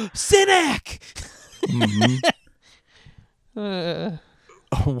 Synac! Mm-hmm.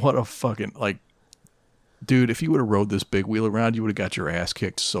 What a fucking, like, dude, if you would have rode this big wheel around, you would have got your ass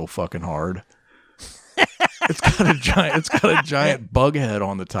kicked so fucking hard. It's got a giant bug head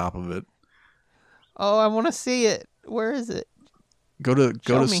on the top of it. Oh, I want to see it. Where is it? Go to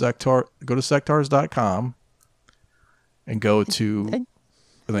sectars.com and go to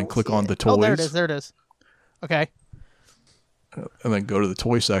and then click on the toys. Oh, there it is. Okay. And then go to the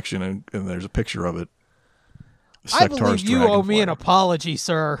toy section and there's a picture of it. I believe you owe me an apology,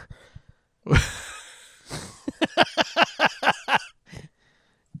 sir.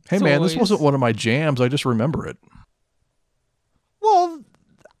 Hey, man, this wasn't one of my jams. I just remember it. Well,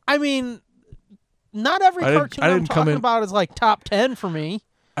 I mean, not every cartoon I'm talking about is like top 10 for me.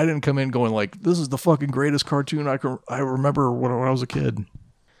 I didn't come in going like, this is the fucking greatest cartoon I remember when I was a kid.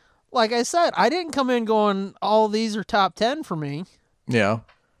 Like I said, I didn't come in going, all these are top 10 for me. Yeah.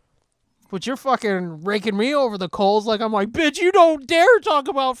 But you're fucking raking me over the coals like I'm like, bitch, you don't dare talk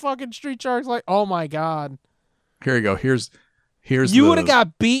about fucking Street Sharks. Like, oh my God. Here you go. Here's you would have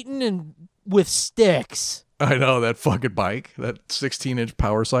got beaten with sticks. I know, that fucking bike, that 16-inch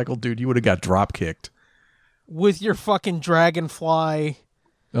power cycle, dude, you would have got drop kicked. With your fucking dragonfly.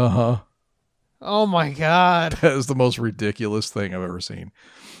 Uh-huh. Oh my God. That is the most ridiculous thing I've ever seen.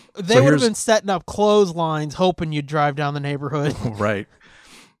 They would have been setting up clotheslines hoping you'd drive down the neighborhood. Right.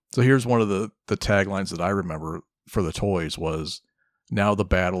 So here's one of the taglines that I remember for the toys was, now the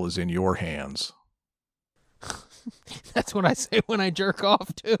battle is in your hands. That's what I say when I jerk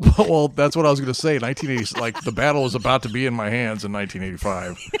off, too. Well, that's what I was going to say. 1980, like, the battle was about to be in my hands in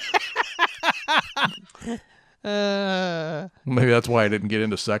 1985. Maybe that's why I didn't get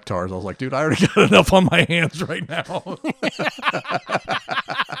into sectars. I was like, dude, I already got enough on my hands right now.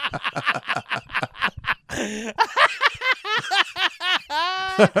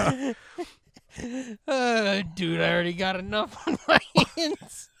 Dude, I already got enough on my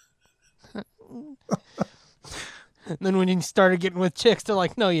hands. And then when you started getting with chicks, they're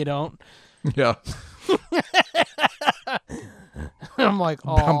like, no, you don't. Yeah. I'm like,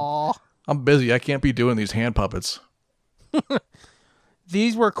 aw. I'm busy. I can't be doing these hand puppets.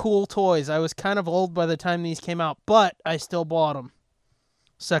 These were cool toys. I was kind of old by the time these came out, but I still bought them.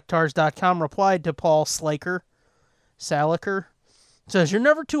 Sectars.com replied to Paul Saliker. Says, you're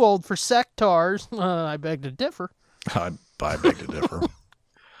never too old for sectars. I beg to differ. I beg to differ.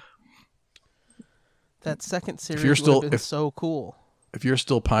 That second series would have been so cool. If you're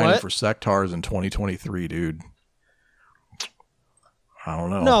still pining for sectars in 2023, dude, I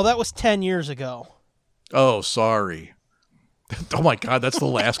don't know. No, that was 10 years ago. Oh, sorry. Oh my God, that's the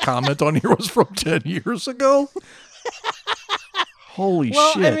last comment on here was from 10 years ago? Holy shit.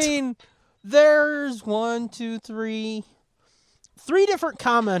 Well, I mean, there's 3 different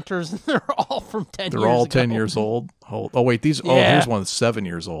commenters, and they're all from 10 years ago. They're all 10 years old? Oh, wait, here's one that's 7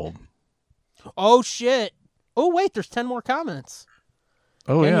 years old. Oh, shit. Oh, wait, there's 10 more comments.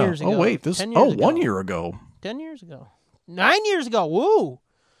 Oh, 10 yeah. Years ago. Oh, wait, 1 year ago. 10 years ago. 9 years ago. Woo!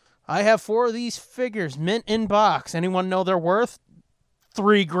 I have 4 of these figures, mint in box. Anyone know their worth?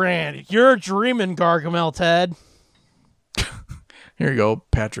 $3,000. You're dreaming, Gargamel Ted. Here you go,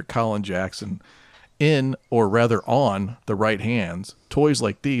 Patrick Colin Jackson. In, or rather on, the right hands, toys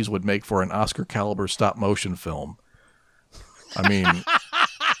like these would make for an Oscar-caliber stop-motion film. I mean,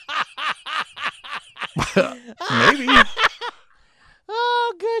 maybe.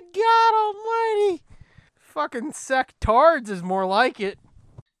 Oh, good God Almighty! Fucking sectards is more like it.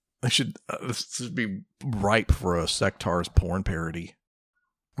 This should be ripe for a Sectars porn parody.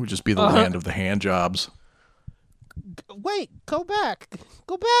 It would just be the land of the hand jobs. Wait, go back.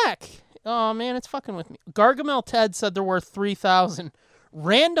 Oh man, it's fucking with me. Gargamel Ted said they're worth $3,000.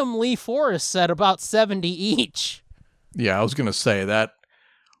 Random Lee Forrest said about 70 each. Yeah, I was gonna say that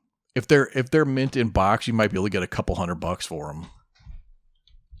if they're mint in box, you might be able to get a couple $100 for them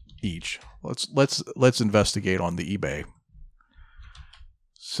each. Let's investigate on the eBay.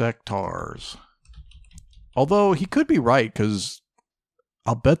 Sectars. Although he could be right, because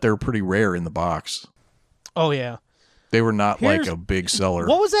I'll bet they're pretty rare in the box. Oh yeah. They were not like a big seller.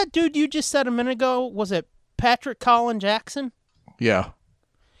 What was that dude you just said a minute ago? Was it Patrick Colin Jackson? Yeah.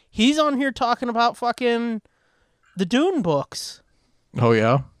 He's on here talking about fucking the Dune books. Oh,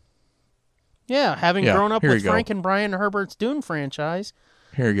 yeah? Yeah, having grown up with Frank and Brian Herbert's Dune franchise.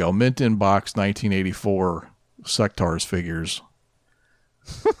 Here you go. Mint in box 1984 Sectars figures.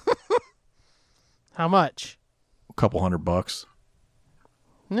 How much? A couple $100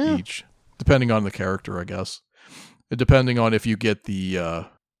 each. Depending on the character, I guess. Depending on if you get the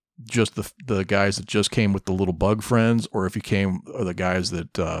just the guys that just came with the little bug friends, or if you came or the guys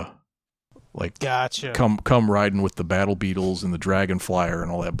that gotcha. come riding with the battle beetles and the dragon flyer and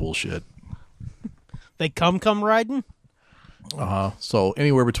all that bullshit. They come riding? So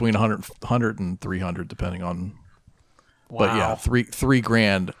anywhere between 100 and 300 depending on. Wow. But yeah,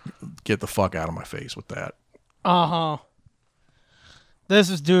 $3,000, get the fuck out of my face with that. This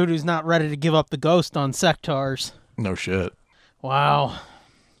is dude who's not ready to give up the ghost on Sectars. No shit. Wow.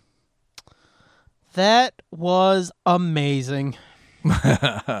 That was amazing.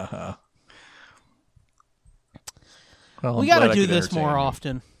 Well, we got to do this more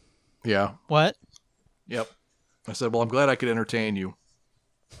often. Yeah. What? Yep. I said, well, I'm glad I could entertain you.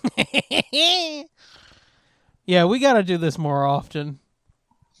 Yeah, we got to do this more often.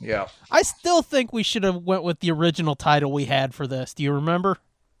 Yeah. I still think we should have went with the original title we had for this. Do you remember?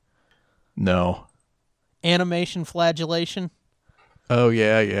 No. Animation Flagellation. Oh,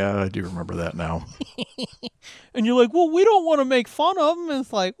 yeah, I do remember that now. And you're like, well, we don't want to make fun of them. And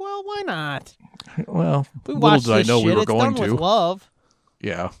it's like, well, why not? Well, we little watched did I know shit. we were It's going done to. With love.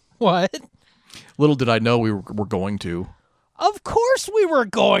 Yeah. What? Little did I know we were going to. Of course we were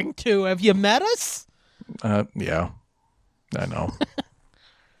going to. Have you met us? Yeah. I know.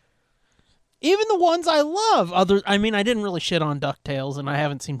 Even the ones I love. I didn't really shit on DuckTales, and I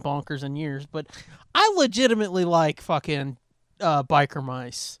haven't seen Bonkers in years, but I legitimately like fucking Biker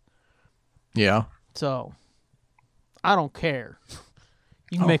Mice. Yeah. So, I don't care.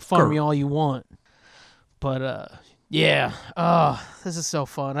 You can make fun of me all you want. But, yeah. This is so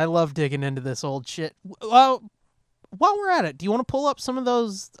fun. I love digging into this old shit. Well, while we're at it, do you want to pull up some of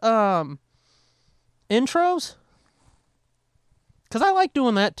those intros? Because I like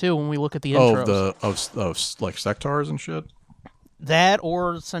doing that, too, when we look at the intros. Of like Sectars and shit? That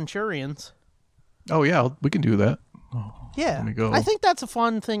or Centurions. Oh, yeah, we can do that. Yeah. Let me go. I think that's a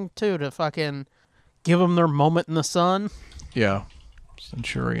fun thing, too, to fucking give them their moment in the sun. Yeah.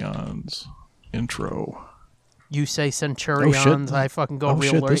 Centurions intro. You say Centurions, I fucking go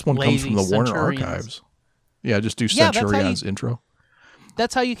real lazy. This one comes from the Warner Archives. Yeah, just do Centurions intro.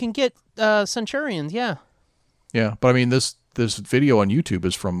 That's how you can get Centurions, yeah. Yeah, but I mean, this video on YouTube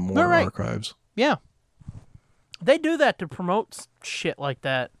is from Warner Archives. Yeah. They do that to promote shit like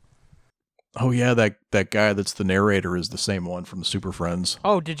that. Oh, yeah, that guy that's the narrator is the same one from Super Friends.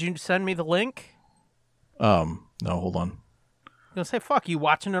 Oh, did you send me the link? No, hold on. I was going to say, fuck, you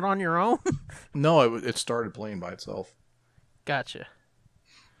watching it on your own? No, it started playing by itself. Gotcha.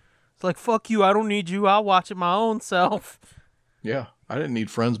 It's like, fuck you, I don't need you, I'll watch it my own self. Yeah, I didn't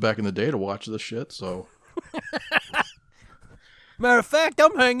need friends back in the day to watch this shit, so... Matter of fact,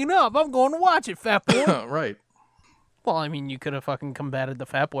 I'm hanging up. I'm going to watch it, fat boy. Right. Well, I mean, you could have fucking combated the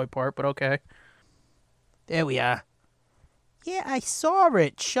fat boy part, but okay. There we are. Yeah, I saw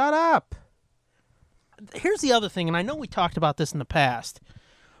it. Shut up. Here's the other thing, and I know we talked about this in the past,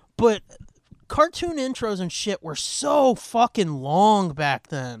 but cartoon intros and shit were so fucking long back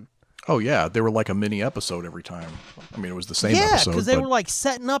then. Oh, yeah. They were like a mini episode every time. I mean, it was the same episode. Yeah, because they were like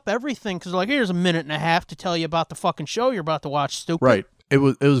setting up everything. Because like, here's a minute and a half to tell you about the fucking show you're about to watch, stupid. Right. It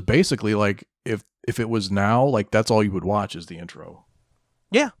was basically like, if it was now, like, that's all you would watch is the intro.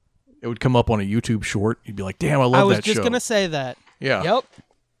 Yeah. It would come up on a YouTube short. You'd be like, damn, I love that show. I was just going to say that. Yeah. Yep.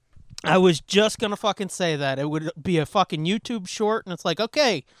 I was just going to fucking say that. It would be a fucking YouTube short, and it's like,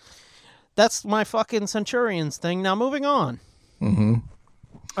 okay, that's my fucking Centurions thing. Now moving on. Mm-hmm.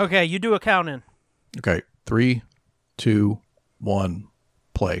 Okay, you do a count in. Okay. 3, 2, 1,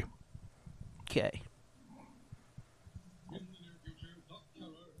 play. Okay.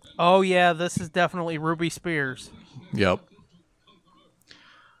 Oh, yeah, this is definitely Ruby Spears. Yep.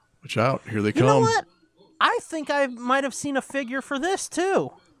 Watch out. Here they come. You know what? I think I might have seen a figure for this,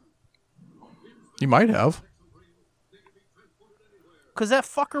 too. You might have. Because that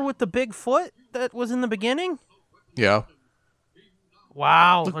fucker with the big foot that was in the beginning? Yeah.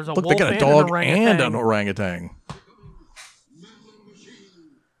 Wow, there's a Look, wolf they got a and dog an orangutan. and an orangutan.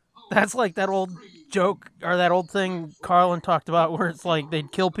 That's like that old joke, or that old thing Carlin talked about, where it's like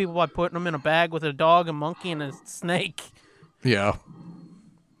they'd kill people by putting them in a bag with a dog, a monkey, and a snake. Yeah.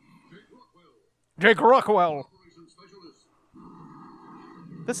 Jake Rockwell.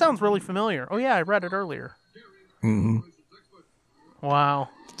 This sounds really familiar. Oh yeah, I read it earlier. Mm-hmm. Wow.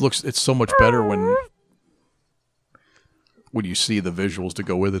 It's so much better when you see the visuals to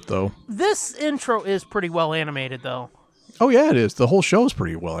go with it, though. This intro is pretty well animated, though. Oh yeah, it is. The whole show is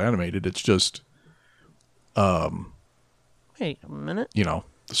pretty well animated. It's just, Wait a minute. you know,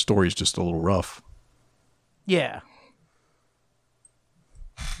 the story's just a little rough. Yeah.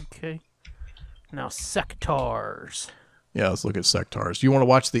 Okay. Now sectors. Yeah, let's look at sectors. Do you want to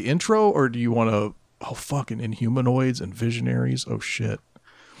watch the intro, or do you want to? Oh, fucking Inhumanoids and Visionaries. Oh shit.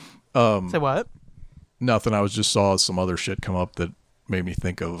 Say what? Nothing. I just saw some other shit come up that made me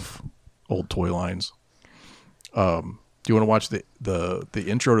think of old toy lines. Do you want to watch the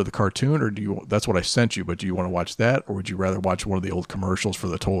intro to the cartoon, or do you? That's what I sent you. But do you want to watch that, or would you rather watch one of the old commercials for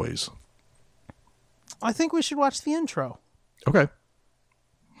the toys? I think we should watch the intro. Okay.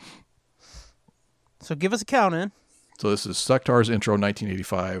 So give us a count in. So this is Sectar's intro,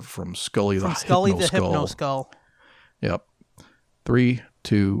 1985, from Scully the Hypno Skull. Yep. 3,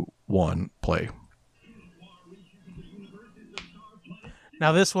 2, 1, play.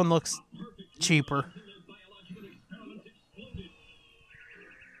 Now this one looks cheaper.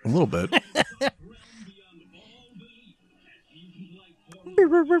 A little bit.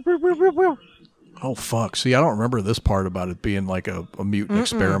 Oh, fuck. See, I don't remember this part about it being like a mutant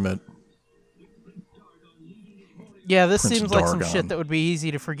experiment. Yeah, this Prince seems like some Dargon. shit that would be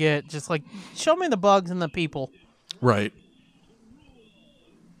easy to forget. Just like, show me the bugs and the people. Right.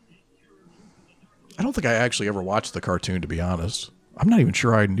 I don't think I actually ever watched the cartoon, to be honest. I'm not even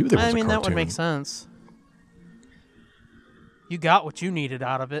sure I knew there was a cartoon. That would make sense. You got what you needed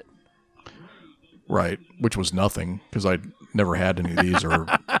out of it. Right, which was nothing, because I'd never had any of these, or...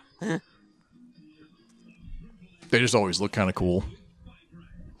 They just always look kind of cool.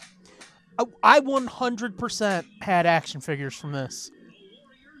 I 100% had action figures from this.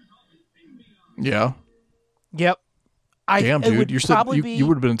 Yeah. Yep. Damn, dude, you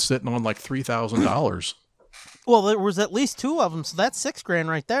would have been sitting on like $3,000. Well, there was at least 2 of them, so that's $6,000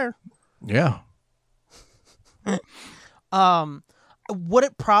 right there. Yeah. What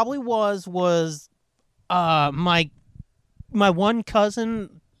it probably was my one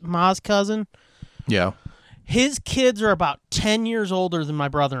cousin, Ma's cousin. Yeah. His kids are about 10 years older than my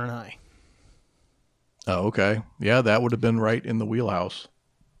brother and I. Oh, okay. Yeah, that would have been right in the wheelhouse.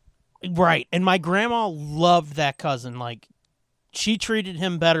 Right. And my grandma loved that cousin. Like, she treated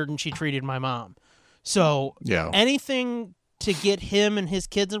him better than she treated my mom. So, yeah, anything to get him and his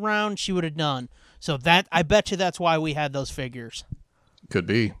kids around, she would have done. So, I bet you that's why we had those figures. Could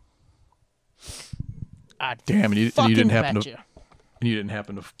be. Damn, and you didn't happen to... And you didn't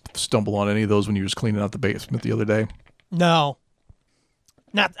happen to stumble on any of those when you was cleaning out the basement the other day? No.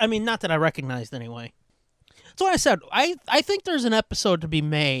 Not that I recognized anyway. That's what I said. I think there's an episode to be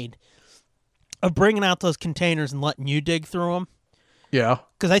made of bringing out those containers and letting you dig through them. Yeah.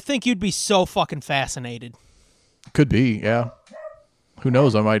 Because I think you'd be so fucking fascinated. Could be, yeah. Who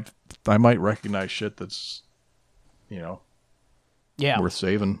knows? I might recognize shit that's, worth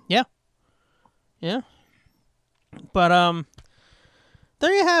saving. Yeah. Yeah. But,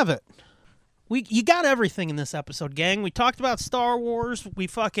 there you have it. You got everything in this episode, gang. We talked about Star Wars. We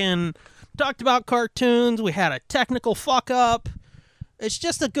fucking talked about cartoons. We had a technical fuck up. It's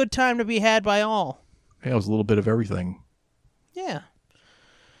just a good time to be had by all. Yeah, it was a little bit of everything. Yeah.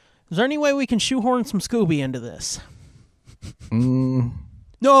 Is there any way we can shoehorn some Scooby into this?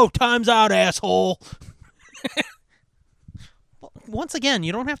 No, time's out, asshole. Once again,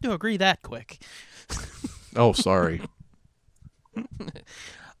 you don't have to agree that quick. Oh, sorry.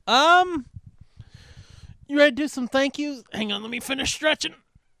 You ready to do some thank yous? Hang on, let me finish stretching.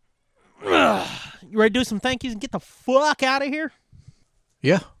 You ready to do some thank yous and get the fuck out of here?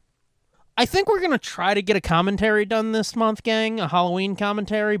 Yeah. I think we're going to try to get a commentary done this month, gang, a Halloween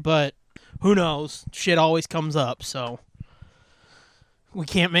commentary, but who knows? Shit always comes up, so we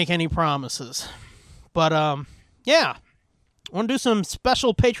can't make any promises. But, yeah. Want to do some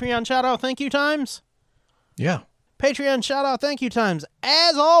special Patreon shout-out thank you times? Yeah. Patreon shout-out thank you times.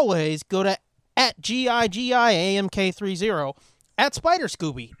 As always, go to @GIGIAMK30,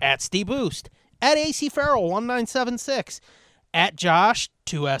 @SpiderScooby, @SteveBoost, @ACFarrell1976, @Josh,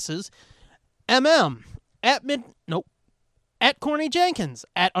 2 S's, @CornyJenkins,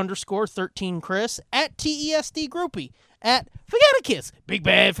 @_13Chris, @TESDGroupie, @Forgeticus, Big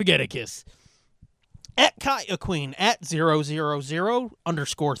Bad Forgeticus, @KaiaQueen,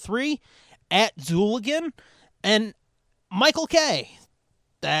 @000_3, @Zooligan, and Michael K.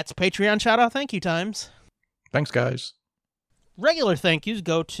 That's Patreon shout-out thank you times. Thanks, guys. Regular thank yous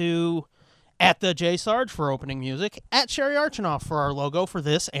go to @TheJSarge for opening music, @Sherry Archinoff for our logo for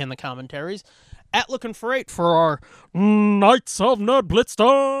this and the commentaries, @Looking4 for our Knights of Nerd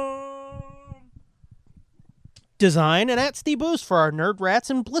Blitzdom design, and @SteveBoost for our Nerd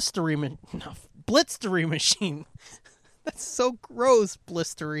Rats and Blitzery machine. That's so gross,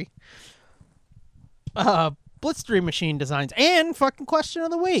 Blitzery. Blitzery machine designs, and fucking question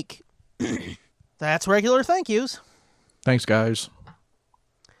of the week. That's regular thank yous. Thanks, guys.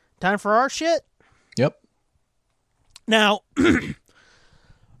 Time for our shit? Yep. Now, I'm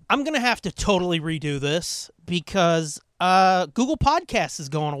going to have to totally redo this because Google Podcasts is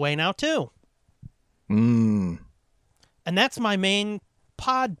going away now, too. And that's my main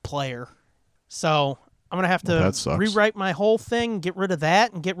pod player. So I'm going to have to rewrite my whole thing, get rid of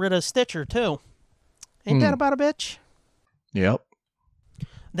that, and get rid of Stitcher, too. Ain't that about a bitch? Yep.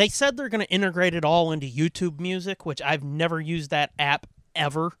 They said they're going to integrate it all into YouTube Music, which I've never used that app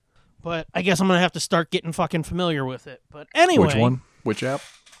ever. But I guess I'm going to have to start getting fucking familiar with it. But anyway. Which one? Which app?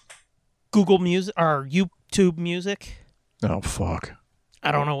 Google Music, or YouTube Music. Oh, fuck.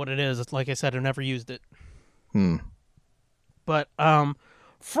 I don't know what it is. It's like I said, I've never used it. But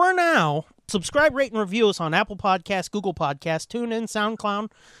for now, subscribe, rate, and review us on Apple Podcasts, Google Podcasts, TuneIn,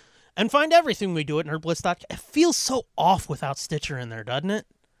 SoundCloud, and find everything we do at nerdblitz.com. It feels so off without Stitcher in there, doesn't it?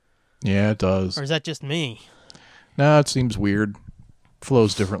 Yeah, it does. Or is that just me? No, it seems weird.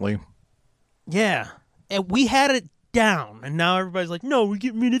 Flows differently. Yeah. And we had it down, and now everybody's like, no, we're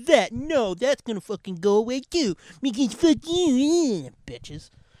getting rid of that. No, that's going to fucking go away too. Because fuck you,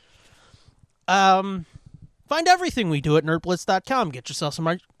 bitches. Find everything we do at nerdblitz.com. Get yourself some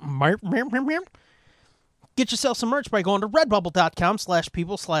merch. Get yourself some merch by going to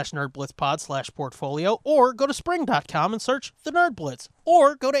redbubble.com/people/nerdblitzpod/portfolio, or go to spring.com and search The Nerd Blitz,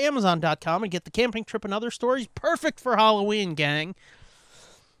 or go to amazon.com and get the camping trip and other stories perfect for Halloween, gang.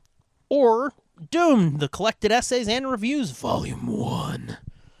 Or Doom, the collected essays and reviews, Volume 1.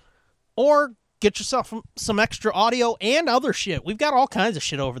 Or get yourself some extra audio and other shit. We've got all kinds of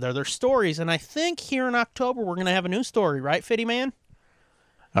shit over there. There's stories, and I think here in October we're going to have a new story, right, Fitty Man?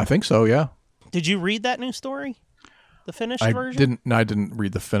 I think so, yeah. Did you read that new story? The finished version? I didn't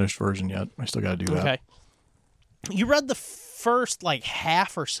read the finished version yet. I still got to do that. Okay. You read the first,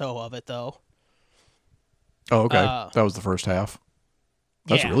 half or so of it, though. Oh, okay. That was the first half.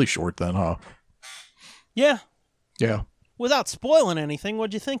 That's really short then, huh? Yeah. Yeah. Without spoiling anything,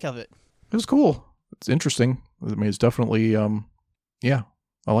 what'd you think of it? It was cool. It's interesting. I mean, it's definitely, yeah,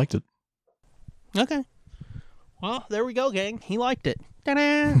 I liked it. Okay. Well, there we go, gang. He liked it.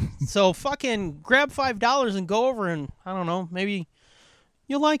 Ta-da! So fucking grab $5 and go over and, I don't know, maybe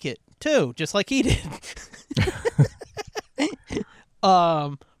you'll like it too, just like he did.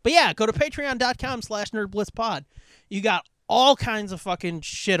 But yeah, go to patreon.com/nerdblitzpod. You got all kinds of fucking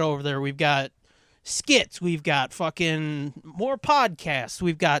shit over there. We've got skits, we've got fucking more podcasts,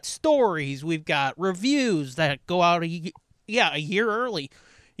 we've got stories, we've got reviews that go out a year early.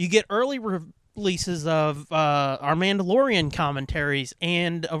 You get early releases of our Mandalorian commentaries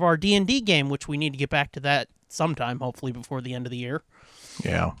and of our D&D game, which we need to get back to that sometime, hopefully before the end of the year.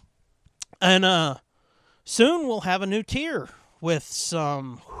 Yeah. And soon we'll have a new tier with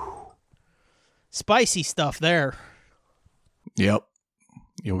some spicy stuff there. Yep.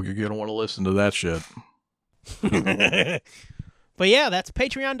 You're going to want to listen to that shit. But yeah, that's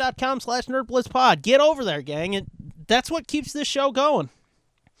patreon.com/nerdblitzpod. Get over there, gang. That's what keeps this show going.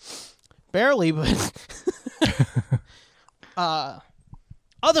 Barely, but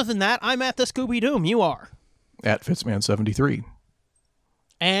other than that, I'm at the Scooby Doom. You are at Fitzman73,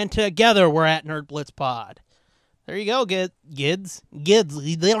 and together we're at Nerd Blitz Pod. There you go, Gids.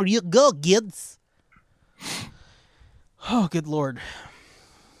 There you go, Gids. Oh, good lord.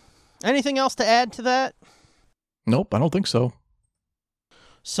 Anything else to add to that? Nope, I don't think so.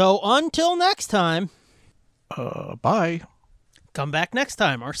 So until next time. Bye. Come back next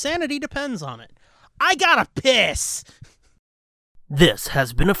time. Our sanity depends on it. I gotta piss! This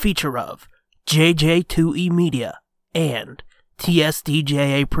has been a feature of JJ2E Media and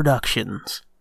TSDJA Productions.